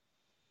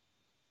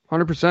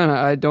 100%.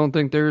 I don't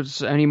think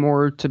there's any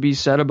more to be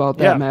said about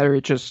that matter.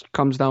 It just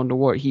comes down to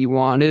what he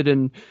wanted,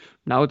 and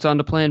now it's on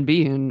to plan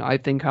B, and I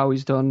think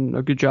Howie's done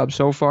a good job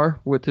so far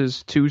with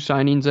his 2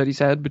 signings that he's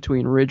had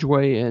between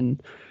Ridgeway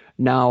and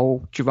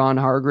now Javon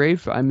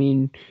Hargrave. I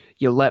mean,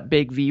 you let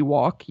Big V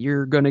walk,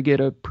 you're going to get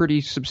a pretty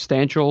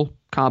substantial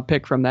comp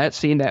pick from that,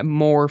 seeing that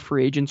more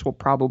free agents will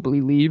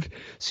probably leave,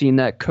 seeing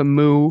that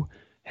Camus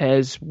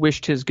has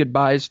wished his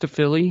goodbyes to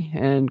Philly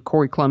and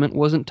Corey Clement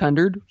wasn't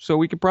tendered, so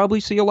we could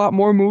probably see a lot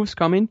more moves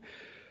coming.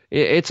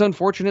 It's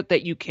unfortunate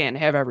that you can't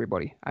have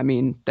everybody. I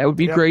mean, that would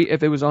be great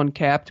if it was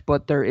uncapped,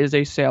 but there is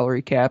a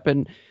salary cap,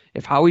 and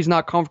if Howie's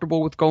not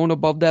comfortable with going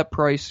above that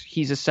price,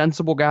 he's a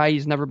sensible guy.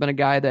 He's never been a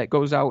guy that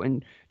goes out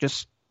and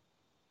just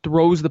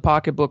throws the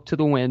pocketbook to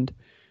the wind.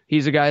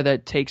 He's a guy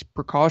that takes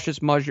precautious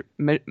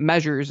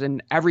measures,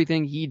 and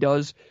everything he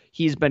does,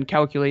 he's been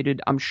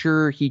calculated. I'm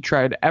sure he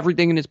tried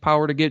everything in his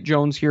power to get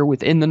Jones here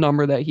within the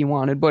number that he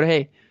wanted. But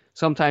hey,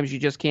 sometimes you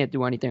just can't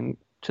do anything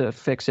to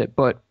fix it.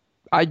 But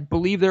I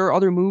believe there are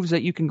other moves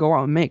that you can go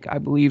out and make. I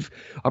believe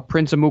a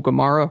Prince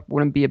Amukamara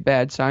wouldn't be a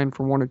bad sign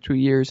for 1 or 2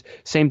 years.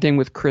 Same thing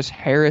with Chris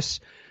Harris.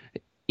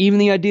 Even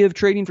the idea of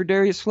trading for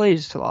Darius Slay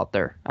is still out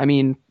there. I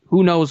mean,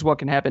 who knows what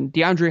can happen?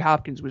 DeAndre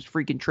Hopkins was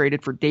freaking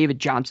traded for David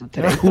Johnson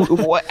today.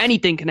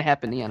 Anything can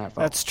happen in the NFL.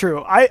 That's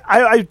true.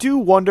 I do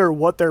wonder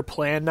what their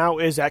plan now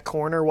is at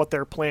corner, what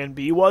their plan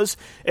B was.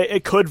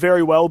 It could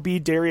very well be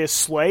Darius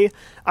Slay.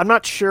 I'm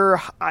not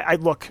sure.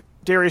 Look,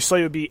 Darius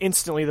Slay would be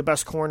instantly the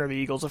best corner the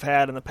Eagles have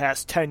had in the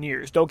past 10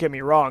 years. Don't get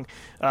me wrong.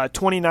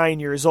 29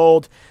 years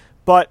old,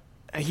 but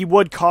he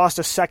would cost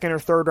a 2nd or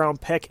 3rd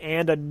round pick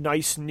and a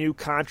nice new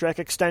contract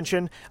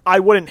extension. I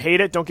wouldn't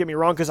hate it, don't get me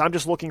wrong, because I'm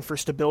just looking for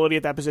stability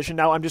at that position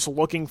now. I'm just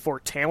looking for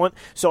talent,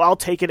 so I'll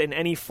take it in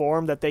any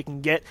form that they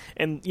can get.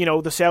 And, you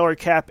know, the salary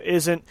cap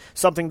isn't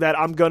something that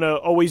I'm going to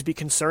always be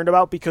concerned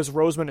about because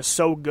Roseman is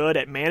so good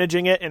at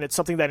managing it, and it's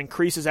something that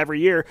increases every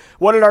year.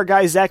 What did our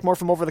guy Zach Moore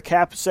from Over the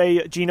Cap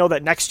say, Gino,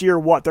 that next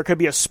year, there could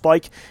be a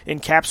spike in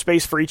cap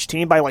space for each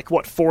team by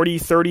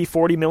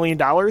 $40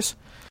 million?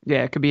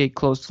 Yeah, it could be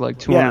close to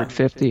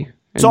 250. Yeah.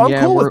 So I'm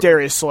cool with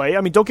Darius Slay.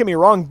 I mean, don't get me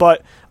wrong,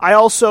 but I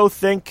also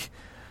think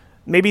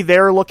maybe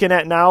they're looking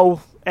at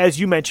now, as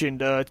you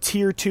mentioned, a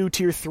tier 2,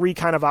 tier 3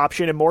 kind of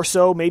option, and more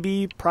so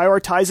maybe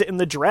prioritize it in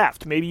the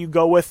draft. Maybe you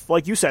go with,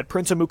 like you said,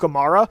 Prince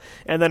Amukamara,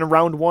 and then in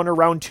round 1 or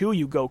round 2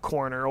 you go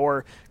corner.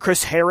 Or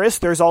Chris Harris.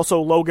 There's also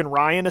Logan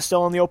Ryan is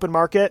still on the open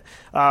market.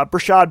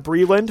 Brashad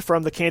Breeland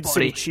from the Kansas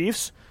City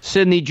Chiefs.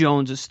 Sidney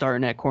Jones is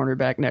starting at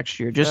cornerback next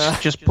year.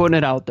 Just putting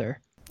it out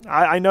there.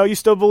 I know you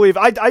still believe.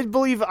 I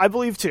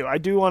believe too. I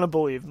do want to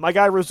believe. My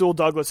guy Rasul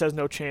Douglas has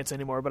no chance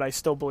anymore, but I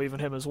still believe in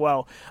him as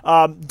well.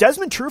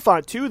 Desmond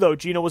Trufant too, though,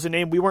 Gino, was a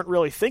name we weren't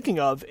really thinking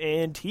of,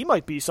 and he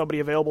might be somebody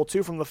available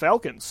too from the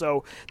Falcons.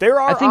 So there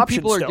are options. I think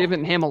people are still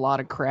giving him a lot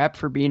of crap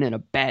for being in a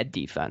bad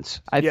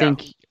defense. I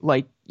think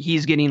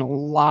he's getting a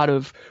lot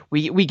of.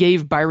 We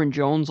gave Byron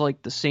Jones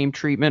the same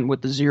treatment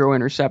with the 0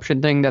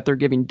 interception thing that they're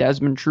giving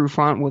Desmond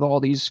Trufant with all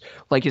these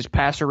his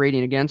passer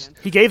rating against.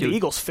 He gave the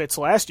Eagles fits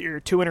last year.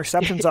 2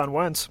 interceptions on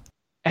Wentz.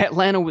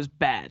 Atlanta was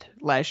bad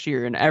last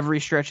year in every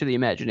stretch of the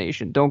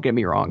imagination. Don't get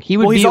me wrong.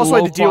 He's also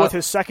had to deal with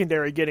his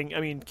secondary getting.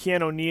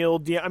 Keanu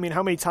Neal.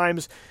 How many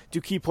times do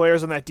key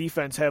players on that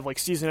defense have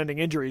season-ending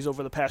injuries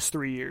over the past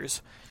 3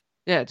 years?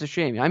 Yeah, it's a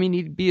shame.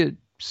 He'd be a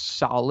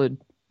solid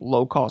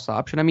low-cost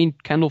option.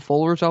 Kendall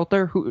Fuller's out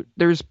there.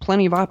 There's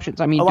plenty of options.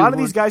 A lot of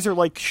these guys are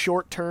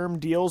short-term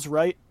deals,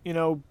 right?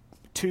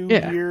 2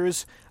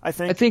 years, I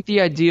think. I think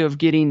the idea of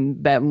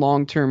getting that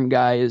long-term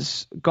guy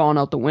is gone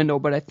out the window,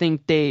 but I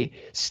think they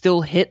still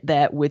hit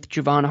that with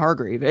Javon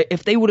Hargrave.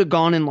 If they would have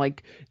gone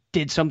and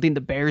did something the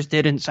Bears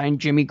did and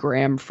signed Jimmy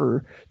Graham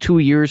for 2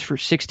 years for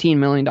 $16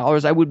 million,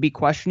 I would be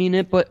questioning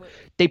it, but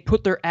they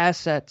put their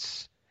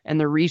assets and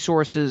their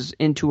resources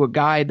into a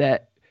guy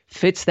that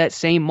fits that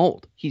same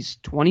mold. He's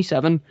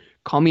 27,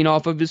 coming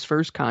off of his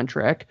first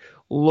contract,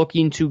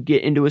 looking to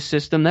get into a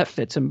system that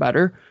fits him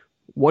better.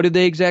 What did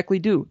they exactly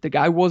do? The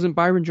guy wasn't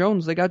Byron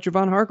Jones. They got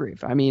Javon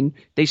Hargrave.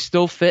 They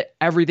still fit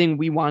everything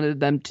we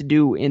wanted them to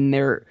do in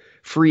their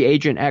free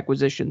agent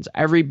acquisitions.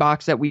 Every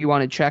box that we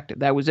wanted checked,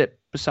 that was it,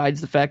 besides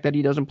the fact that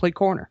he doesn't play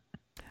corner.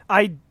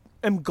 I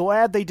am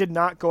glad they did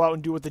not go out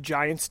and do what the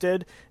Giants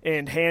did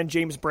and hand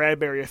James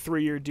Bradbury a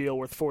 3-year deal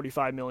worth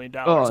 $45 million.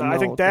 I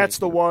think that's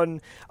the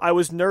one. I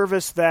was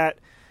nervous that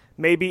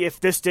maybe if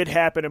this did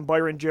happen and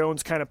Byron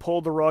Jones kind of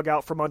pulled the rug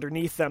out from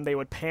underneath them, they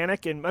would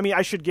panic. And I mean,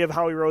 I should give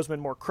Howie Roseman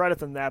more credit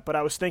than that, but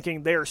I was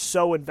thinking they're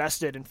so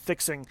invested in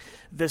fixing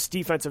this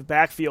defensive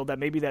backfield that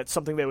maybe that's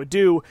something they would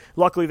do.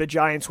 Luckily, the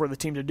Giants were the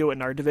team to do it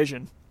in our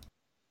division.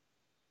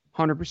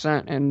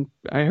 100%. And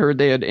I heard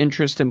they had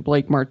interest in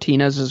Blake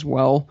Martinez as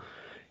well.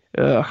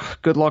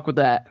 Good luck with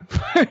that.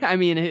 I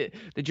mean,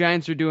 the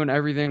Giants are doing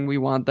everything we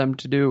want them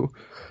to do.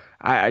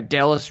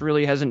 Dallas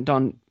really hasn't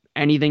done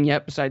anything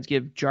yet besides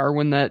give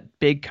Jarwin that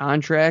big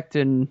contract,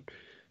 and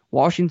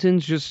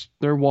Washington's just,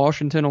 they're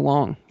Washington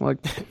along.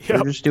 Like,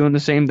 They're just doing the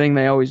same thing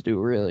they always do,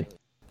 really.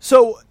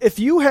 So if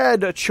you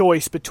had a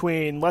choice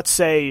between, let's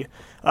say,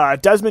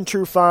 Desmond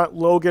Trufant,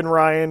 Logan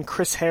Ryan,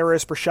 Chris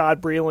Harris,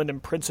 Rashad Breeland,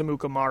 and Prince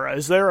Amukamara,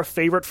 is there a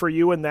favorite for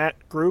you in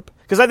that group?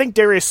 Because I think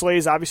Darius Slay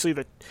is obviously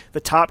the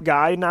top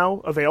guy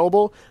now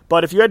available,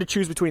 but if you had to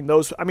choose between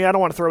those, I mean, I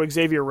don't want to throw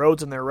Xavier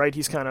Rhodes in there, right?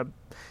 He's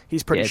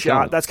pretty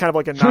shot. That's kind of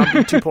like a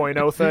Nambi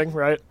 2.0 thing,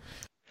 right?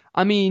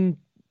 I mean,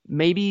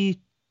 maybe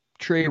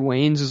Trey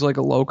Waynes is like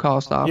a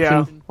low-cost option.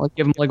 Yeah. Like,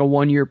 give him like a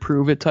one-year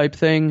prove-it type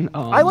thing.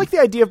 I like the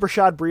idea of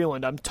Rashad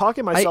Breeland. I'm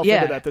talking myself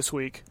into that this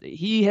week.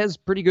 He has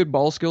pretty good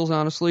ball skills,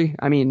 honestly.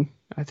 I mean,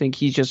 I think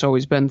he's just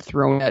always been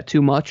thrown at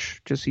too much.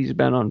 Just he's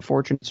been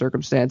unfortunate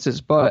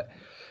circumstances. But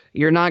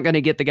you're not going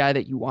to get the guy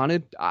that you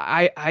wanted.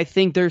 I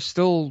think there's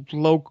still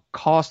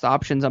low-cost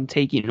options I'm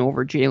taking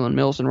over Jalen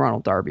Mills and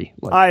Ronald Darby.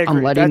 Like, I agree.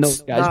 I'm letting That's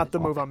those guys not the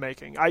move I'm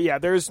making.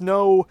 There's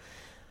no...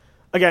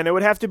 Again, it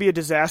would have to be a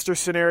disaster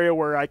scenario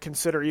where I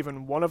consider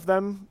even one of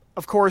them.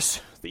 Of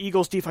course, the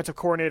Eagles' defensive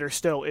coordinator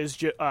still is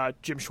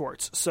Jim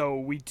Schwartz, so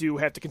we do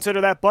have to consider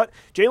that. But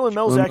Jalen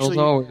Mills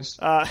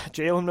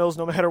Jalen Mills,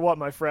 no matter what,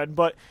 my friend.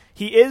 But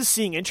he is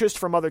seeing interest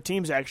from other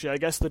teams, actually. I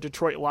guess the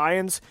Detroit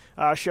Lions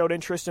showed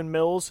interest in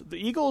Mills. The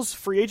Eagles'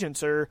 free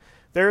agents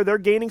they're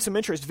gaining some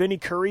interest. Vinny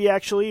Curry,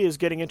 actually, is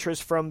getting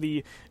interest from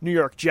the New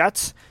York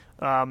Jets.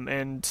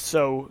 And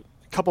so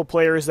a couple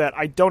players that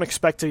I don't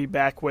expect to be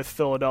back with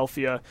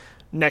Philadelphia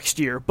next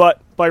year.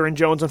 But Byron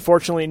Jones,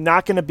 unfortunately,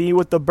 not going to be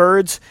with the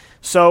Birds.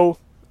 So,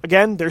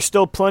 again, there's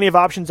still plenty of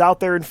options out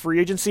there in free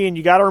agency, and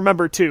you got to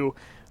remember, too,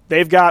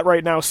 they've got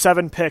right now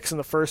 7 picks in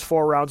the first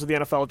 4 rounds of the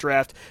NFL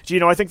draft.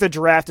 Gino, I think the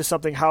draft is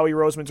something Howie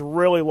Roseman's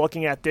really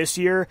looking at this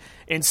year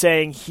and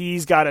saying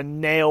he's got to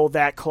nail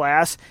that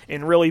class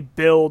and really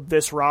build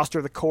this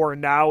roster, the core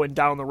now and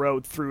down the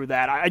road through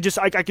that.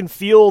 I can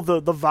feel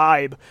the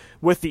vibe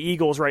with the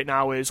Eagles right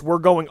now is we're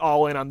going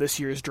all in on this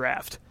year's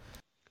draft.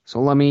 So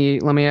let me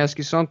ask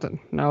you something.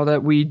 Now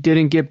that we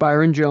didn't get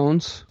Byron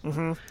Jones,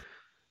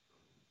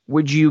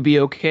 would you be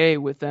okay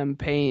with them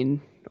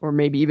paying or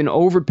maybe even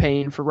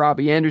overpaying for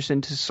Robbie Anderson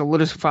to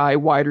solidify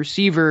wide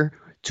receiver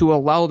to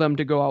allow them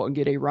to go out and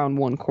get a round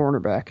 1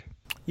 cornerback?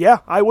 Yeah,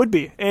 I would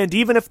be. And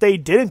even if they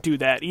didn't do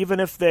that, even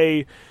if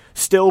they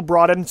still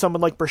brought in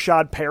someone like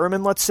Brashad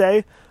Perriman, let's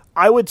say,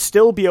 I would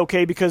still be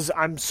okay because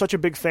I'm such a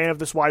big fan of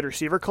this wide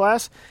receiver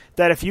class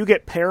that if you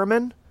get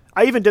Perriman,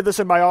 I even did this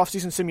in my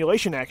offseason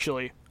simulation,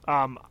 actually.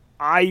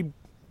 I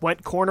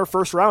went corner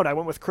first round. I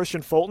went with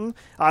Christian Fulton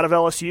out of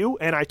LSU,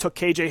 and I took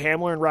KJ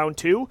Hamler in round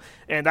 2,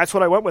 and that's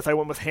what I went with. I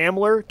went with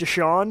Hamler,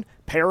 Deshaun,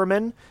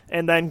 Perriman,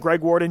 and then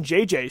Greg Ward and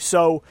JJ.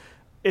 So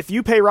if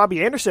you pay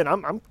Robbie Anderson,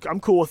 I'm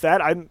cool with that.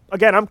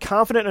 I'm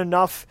confident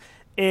enough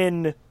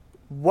in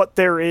what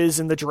there is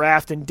in the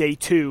draft in day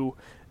 2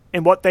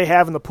 and what they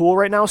have in the pool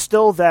right now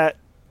still that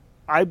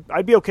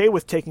I'd be okay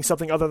with taking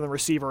something other than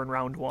receiver in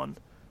round 1.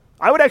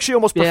 I would actually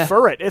almost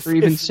prefer it. Or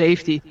even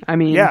safety. I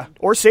mean,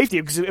 or safety.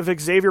 If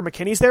Xavier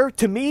McKinney's there.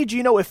 To me,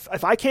 Gino,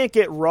 if I can't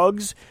get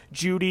Ruggs,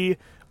 Judy,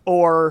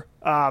 or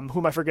who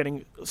am I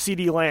forgetting,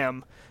 CeeDee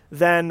Lamb,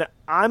 then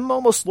I'm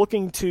almost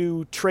looking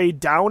to trade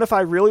down if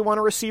I really want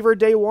a receiver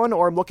day 1,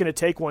 or I'm looking to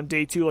take one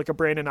day 2 like a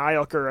Brandon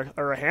Ayuk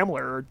or a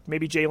Hamler or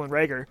maybe Jalen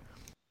Reagor.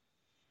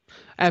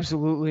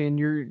 Absolutely,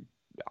 and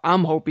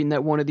I'm hoping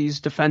that one of these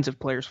defensive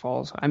players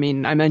falls. I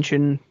mean, I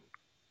mentioned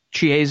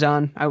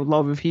Chiazon. I would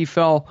love if he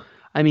fell.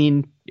 I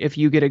mean, if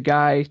you get a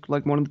guy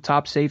like one of the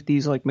top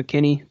safeties like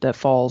McKinney that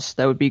falls,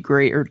 that would be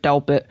great, or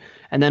Delpit,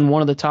 and then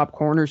one of the top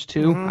corners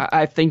too.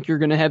 I think you're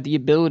going to have the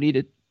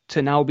ability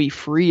to now be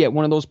free at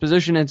one of those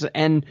positions.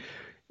 And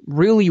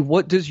really,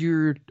 what does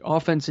your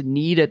offense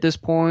need at this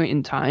point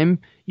in time?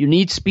 You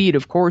need speed,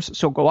 of course,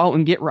 so go out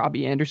and get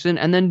Robbie Anderson,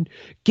 and then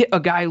get a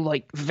guy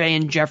like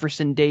Van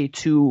Jefferson day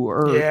 2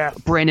 or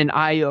Brandon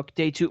Ayuk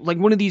day 2, like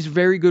one of these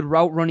very good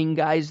route running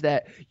guys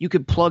that you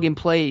could plug and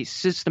play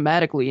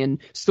systematically and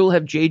still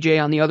have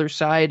JJ on the other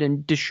side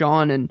and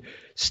Deshaun, and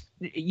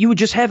you would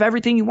just have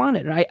everything you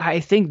wanted. And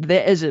I think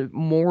that is a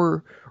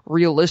more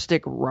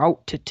realistic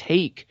route to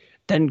take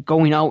than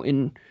going out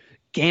and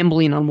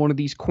gambling on one of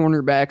these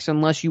cornerbacks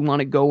unless you want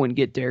to go and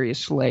get Darius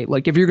Slay.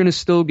 Like, if you're going to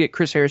still get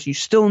Chris Harris, you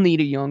still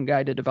need a young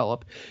guy to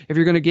develop. If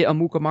you're going to get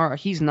Amukamara,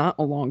 he's not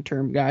a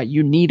long-term guy.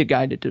 You need a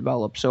guy to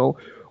develop. So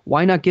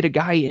why not get a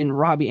guy in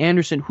Robbie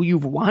Anderson who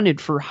you've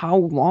wanted for how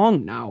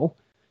long now,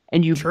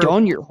 and you've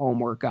done your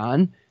homework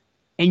on,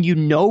 and you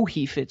know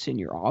he fits in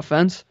your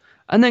offense?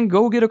 and then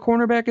go get a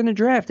cornerback in the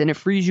draft, and it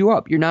frees you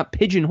up. You're not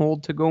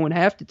pigeonholed to go and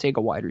have to take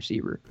a wide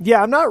receiver.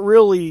 Yeah, I'm not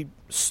really.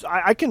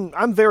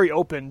 I'm very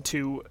open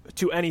to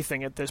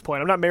anything at this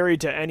point. I'm not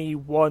married to any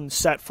one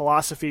set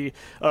philosophy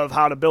of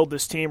how to build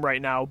this team right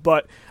now,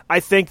 but I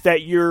think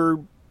that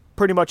you're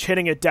pretty much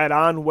hitting it dead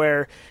on,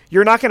 where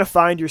you're not going to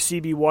find your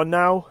CB1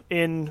 now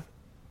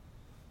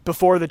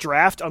before the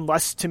draft,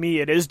 unless, to me,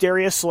 it is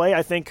Darius Slay.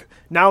 I think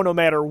now, no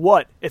matter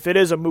what, if it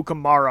is a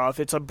Mukamara, if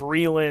it's a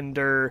Breland,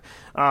 or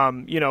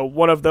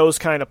one of those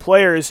kind of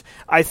players,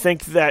 I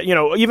think that,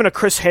 even a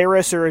Chris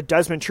Harris or a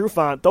Desmond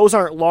Trufant, those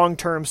aren't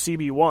long-term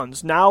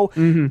CB1s. Now,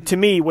 to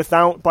me,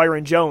 without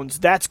Byron Jones,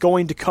 that's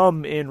going to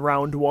come in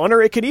round 1,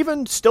 or it could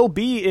even still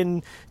be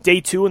in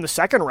day 2 in the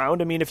second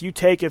round. I mean, if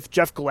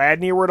Jeff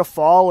Gladney were to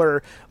fall,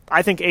 or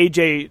I think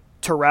AJ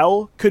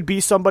Terrell could be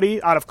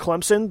somebody out of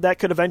Clemson that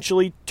could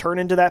eventually turn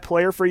into that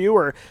player for you,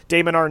 or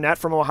Damon Arnett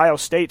from Ohio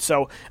State.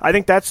 So I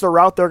think that's the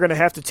route they're going to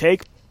have to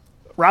take.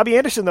 Robbie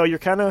Anderson, though, you're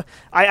kind of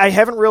I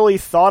haven't really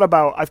thought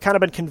about. I've kind of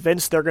been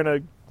convinced they're going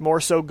to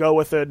more so go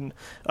with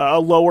a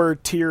lower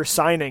tier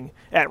signing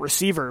at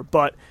receiver,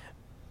 but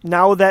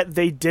now that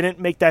they didn't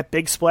make that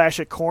big splash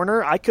at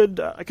corner, I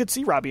could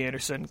see Robbie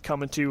Anderson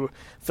coming to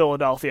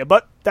Philadelphia.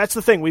 But that's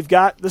the thing.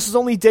 This is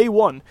only day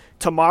 1.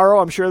 Tomorrow,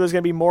 I'm sure there's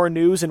going to be more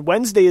news, and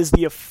Wednesday is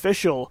the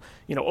official,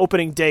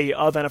 opening day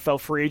of NFL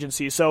free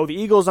agency. So the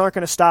Eagles aren't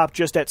going to stop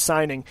just at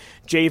signing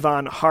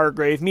Javon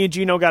Hargrave. Me and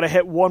Gino got to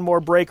hit one more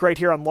break right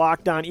here on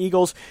Locked On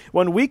Eagles.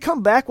 When we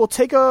come back, we'll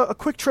take a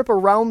quick trip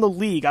around the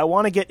league. I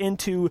want to get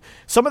into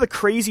some of the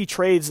crazy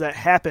trades that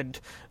happened,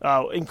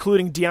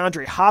 including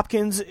DeAndre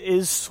Hopkins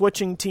is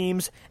switching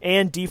teams,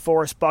 and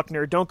DeForest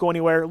Buckner. Don't go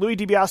anywhere. Louis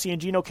DiBiase and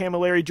Gino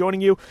Camilleri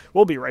joining you.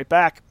 We'll be right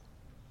back.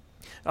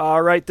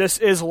 All right, this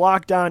is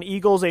Locked On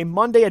Eagles, a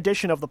Monday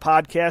edition of the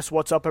podcast.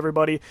 What's up,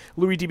 everybody?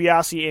 Louis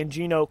DiBiase and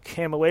Gino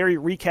Camilleri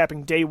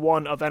recapping day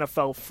 1 of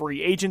NFL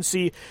free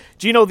agency.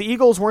 Gino, the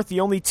Eagles weren't the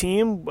only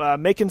team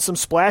making some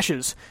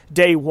splashes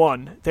day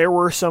 1. There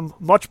were some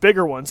much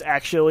bigger ones,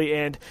 actually,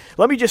 and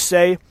let me just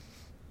say,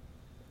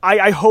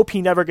 I hope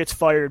he never gets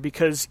fired,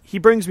 because he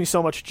brings me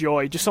so much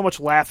joy, just so much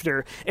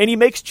laughter, and he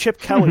makes Chip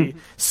Kelly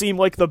seem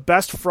like the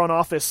best front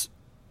office,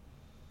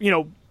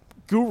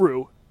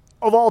 guru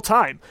of all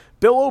time.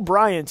 Bill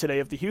O'Brien today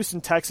of the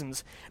Houston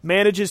Texans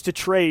manages to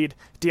trade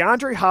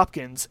DeAndre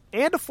Hopkins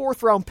and a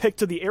 4th-round pick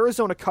to the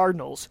Arizona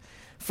Cardinals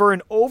for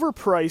an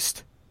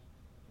overpriced,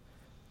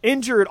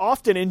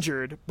 often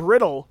injured,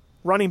 brittle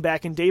running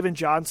back in David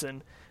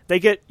Johnson. They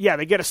get a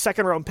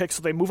 2nd-round pick,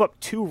 so they move up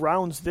 2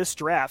 rounds this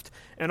draft,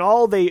 and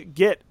all they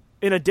get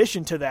in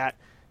addition to that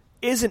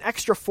is an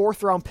extra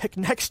 4th-round pick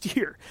next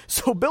year.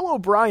 So Bill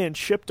O'Brien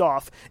shipped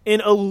off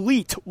an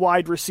elite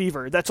wide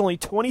receiver that's only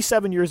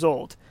 27 years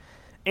old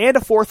and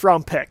a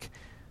 4th-round pick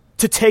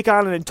to take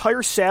on an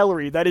entire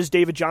salary that is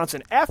David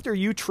Johnson after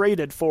you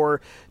traded for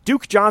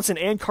Duke Johnson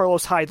and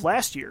Carlos Hyde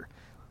last year.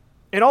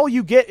 And all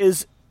you get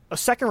is a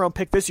 2nd-round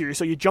pick this year,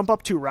 so you jump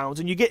up 2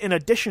 rounds, and you get an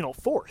additional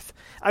 4th.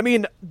 I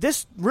mean,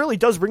 this really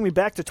does bring me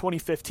back to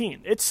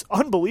 2015. It's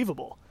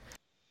unbelievable.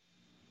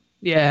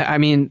 Yeah, I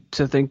mean,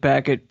 to think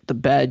back at the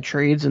bad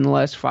trades in the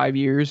last 5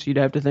 years, you'd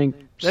have to think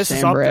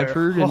Sam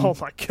Bradford. Oh,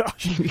 my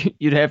gosh.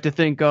 You'd have to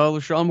think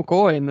LaShawn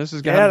McCoy, and this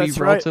has got to be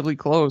relatively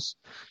close.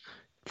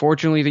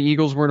 Fortunately, the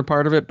Eagles weren't a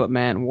part of it, but,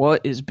 man,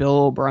 what is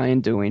Bill O'Brien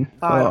doing?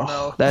 I don't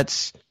know.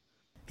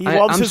 He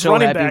loves his so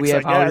running happy backs, we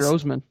have I guess. Howie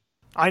Roseman.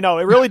 I know.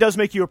 It really does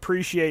make you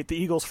appreciate the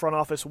Eagles front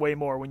office way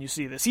more when you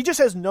see this. He just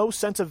has no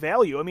sense of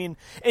value. I mean,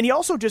 and he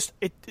also just,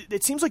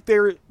 it seems like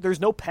there's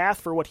no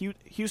path for what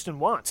Houston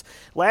wants.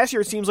 Last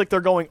year, it seems like they're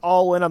going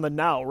all in on the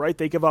now, right?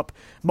 They give up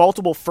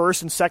multiple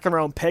 1st and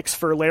 2nd-round picks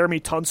for Laramie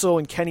Tunsil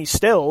and Kenny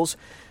Stills,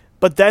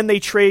 but then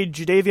they trade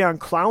Jadeveon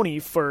Clowney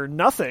for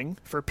nothing,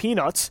 for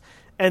peanuts,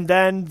 and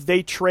then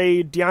they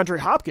trade DeAndre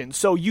Hopkins.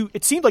 So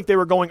it seemed like they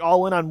were going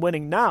all in on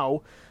winning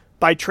now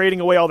by trading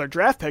away all their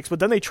draft picks,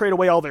 but then they trade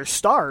away all their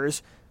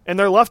stars, and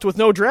they're left with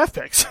no draft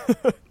picks.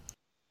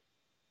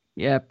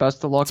 Yeah,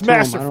 best of luck to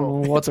masterful. them. I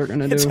don't know what they're going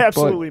to do. It's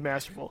absolutely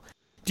masterful.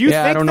 Do you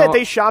think that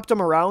they shopped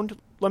him around?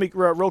 Let me,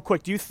 real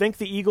quick, do you think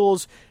the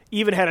Eagles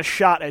even had a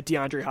shot at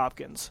DeAndre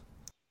Hopkins?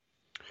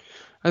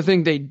 I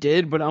think they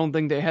did, but I don't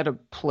think they had a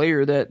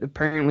player that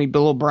apparently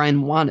Bill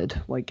O'Brien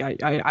wanted. Like, I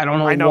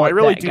don't know.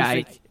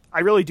 I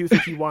really do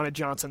think he wanted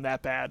Johnson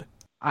that bad.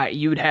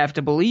 You would have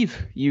to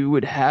believe. You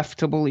would have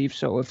to believe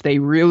so. If they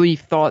really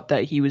thought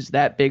that he was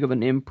that big of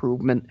an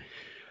improvement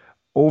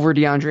over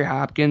DeAndre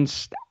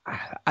Hopkins,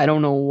 I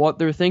don't know what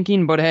they're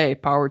thinking, but hey,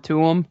 power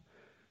to them.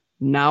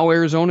 Now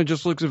Arizona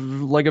just looks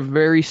like a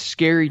very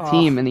scary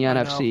team in the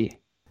NFC.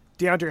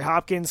 DeAndre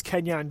Hopkins,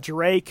 Kenyon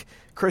Drake,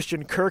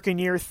 Christian Kirk in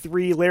year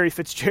 3, Larry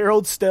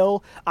Fitzgerald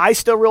still. I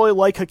still really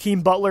like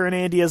Hakeem Butler and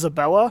Andy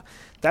Isabella.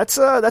 That's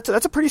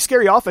a pretty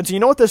scary offense. And you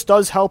know what this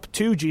does help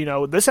too,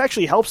 Gino? This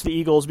actually helps the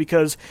Eagles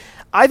because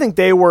I think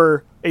they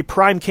were a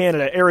prime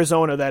candidate,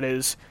 Arizona that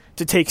is,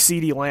 to take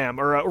CeeDee Lamb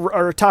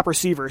or a top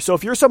receiver. So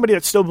if you're somebody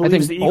that still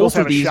believes the Eagles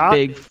have a shot. I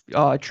think both of these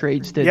big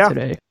trades did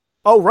today.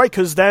 Oh, right,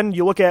 because then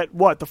you look at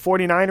the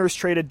 49ers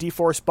traded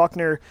DeForest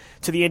Buckner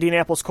to the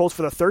Indianapolis Colts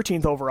for the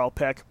 13th overall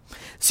pick.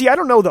 See, I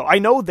don't know, though. I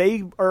know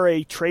they are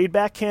a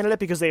trade-back candidate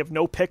because they have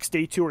no picks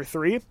day 2 or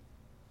 3,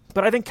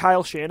 but I think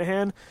Kyle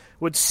Shanahan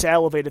would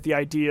salivate at the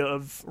idea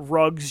of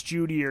Ruggs,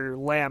 Judy, or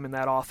Lamb in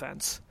that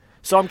offense.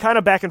 So I'm kind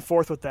of back and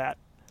forth with that.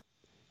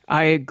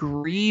 I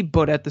agree,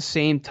 but at the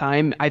same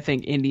time, I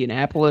think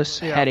Indianapolis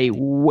had a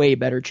way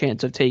better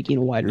chance of taking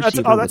a wide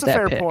receiver. That's a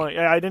fair point.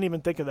 Yeah, I didn't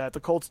even think of that. The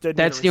Colts did.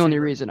 That's the only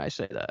reason I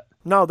say that.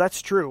 No, that's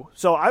true.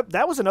 So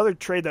that was another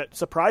trade that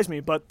surprised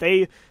me. But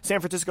San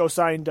Francisco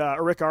signed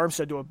Rick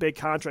Armstead to a big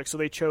contract, so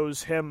they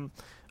chose him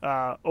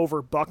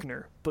over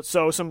Buckner. But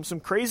so some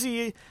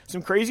crazy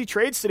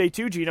trades today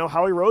too. Gino,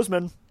 Howie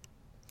Roseman.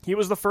 He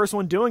was the first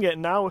one doing it,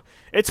 and now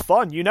it's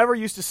fun. You never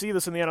used to see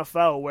this in the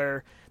NFL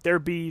where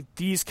there'd be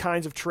these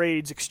kinds of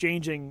trades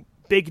exchanging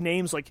big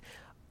names. Like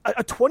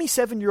a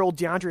 27-year-old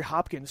DeAndre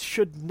Hopkins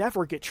should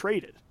never get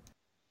traded.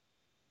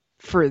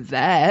 For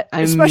that,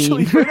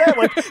 Especially for that.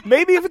 Like,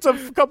 maybe if it's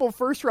a couple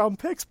first-round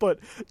picks, but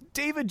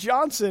David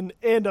Johnson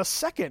and a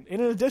second and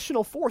an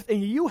additional fourth,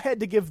 and you had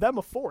to give them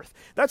a fourth.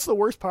 That's the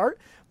worst part.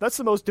 That's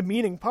the most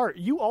demeaning part.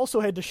 You also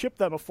had to ship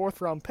them a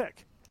fourth-round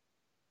pick.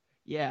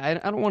 Yeah,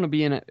 I don't want to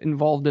be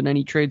involved in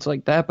any trades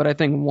like that, but I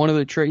think one of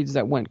the trades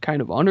that went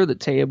kind of under the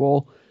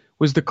table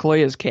was the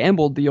Calais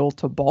Campbell deal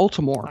to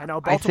Baltimore. I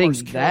know, I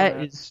think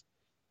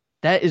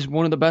that is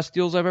one of the best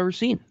deals I've ever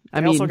seen.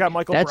 They also got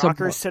Michael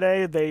Brockers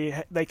today.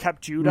 They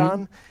kept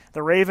Judon.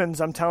 The Ravens,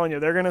 I'm telling you,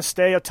 they're going to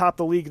stay atop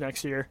the league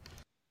next year.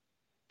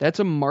 That's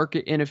a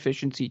market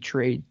inefficiency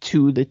trade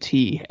to the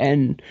T.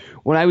 And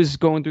when I was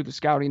going through the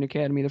Scouting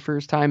Academy the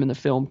first time in the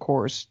film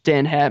course,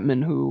 Dan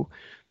Hatman, who...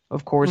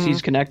 Of course,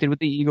 he's connected with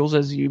the Eagles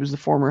as he was the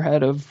former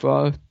head of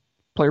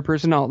player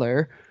personnel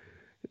there.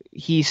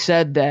 He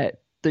said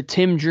that the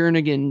Tim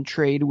Jernigan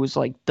trade was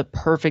like the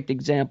perfect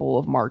example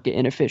of market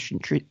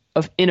inefficiencies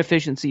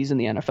in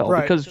the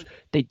NFL because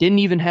they didn't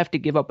even have to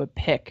give up a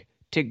pick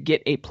to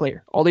get a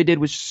player. All they did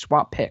was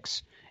swap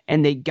picks,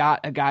 and they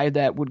got a guy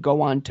that would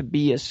go on to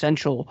be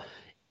essential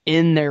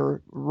in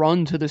their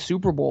run to the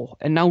Super Bowl.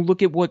 And now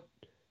look at what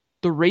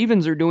the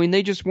Ravens are doing.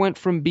 They just went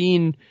from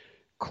being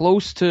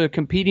close to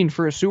competing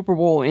for a Super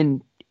Bowl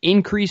and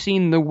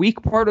increasing the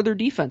weak part of their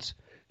defense.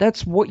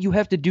 That's what you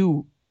have to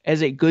do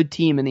as a good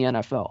team in the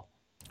NFL.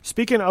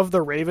 Speaking of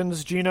the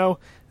Ravens, Gino,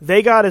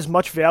 they got as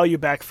much value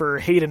back for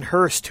Hayden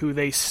Hurst, who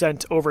they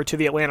sent over to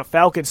the Atlanta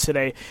Falcons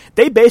today.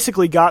 They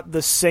basically got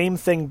the same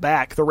thing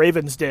back, the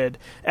Ravens did,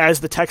 as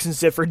the Texans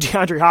did for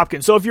DeAndre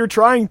Hopkins. So if you're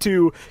trying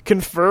to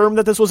confirm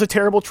that this was a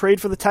terrible trade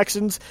for the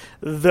Texans,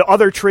 the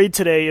other trade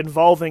today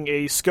involving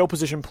a skill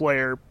position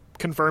player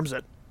confirms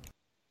it.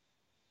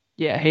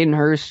 Yeah, Hayden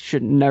Hurst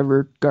should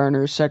never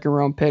garner a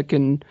second-round pick,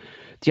 and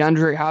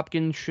DeAndre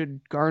Hopkins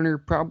should garner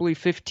probably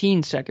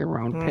 15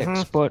 second-round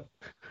picks, but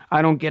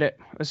I don't get it,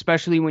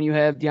 especially when you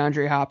have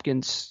DeAndre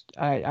Hopkins.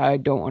 I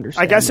don't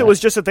understand. I guess it was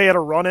just that they had a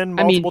run-in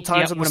multiple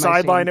times on the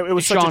sideline. It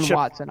was such a Chip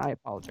Watson. I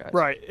apologize.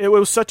 Right. It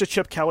was such a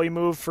Chip Kelly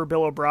move for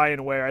Bill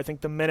O'Brien, where I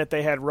think the minute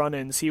they had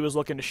run-ins, he was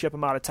looking to ship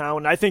him out of town.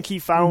 And I think he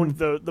found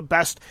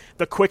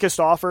the quickest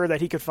offer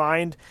that he could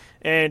find,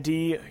 and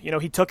he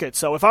took it.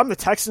 So if I'm the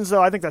Texans,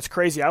 though, I think that's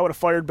crazy. I would have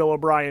fired Bill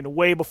O'Brien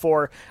way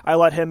before I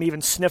let him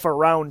even sniff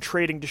around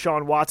trading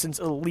Deshaun Watson's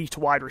elite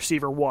wide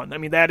receiver one. I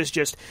mean, that is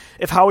just,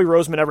 if Howie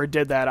Roseman ever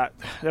did that,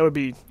 that would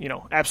be,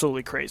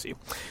 absolutely crazy.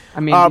 I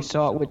mean, we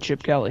saw it with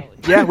Chip Kelly.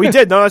 Yeah, we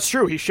did. No, that's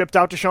true. He shipped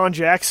out Deshaun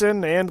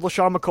Jackson and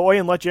LaShawn McCoy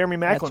and let Jeremy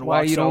Maclin That's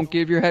why you don't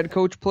give your head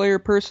coach player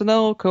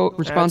personnel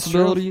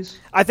responsibilities.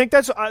 I think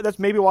that's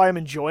maybe why I'm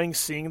enjoying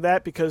seeing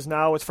that, because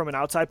now it's from an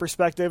outside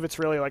perspective. It's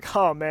really like,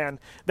 oh man,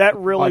 that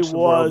really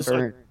was,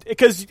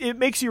 because it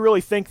makes you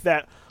really think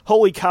that,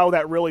 holy cow,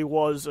 that really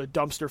was a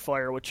dumpster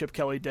fire what Chip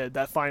Kelly did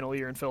that final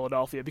year in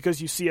Philadelphia,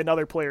 because you see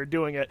another player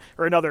doing it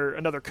or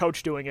another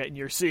coach doing it, and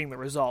you're seeing the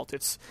result.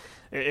 It's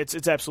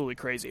absolutely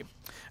crazy.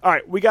 All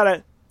right, we got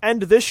to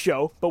end this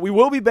show, but we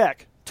will be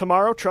back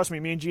tomorrow. Trust me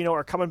and Gino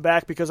are coming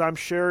back, because I'm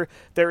sure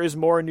there is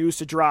more news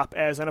to drop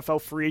as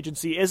NFL free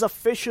agency is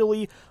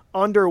officially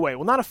underway.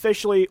 Well, not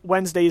officially.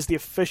 Wednesday is the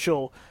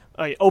official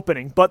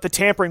opening, but the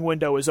tampering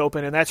window is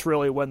open, and that's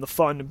really when the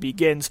fun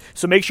begins.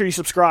 So make sure you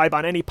subscribe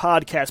on any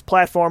podcast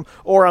platform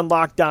or on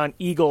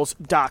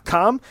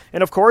LockedOnEagles.com.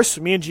 And of course,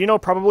 me and Gino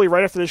probably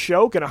right after this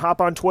show going to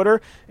hop on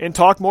Twitter and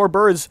talk more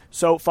birds.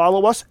 So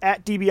follow us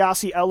at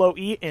DiBiase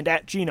LOE and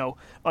at Gino_LOE.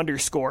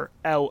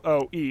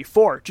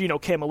 For Gino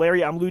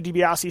Camilleri, I'm Lou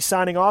DiBiase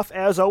signing off.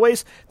 As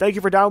always, thank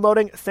you for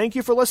downloading, thank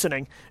you for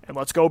listening, and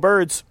let's go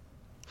birds.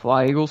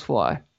 Fly, Eagles, fly.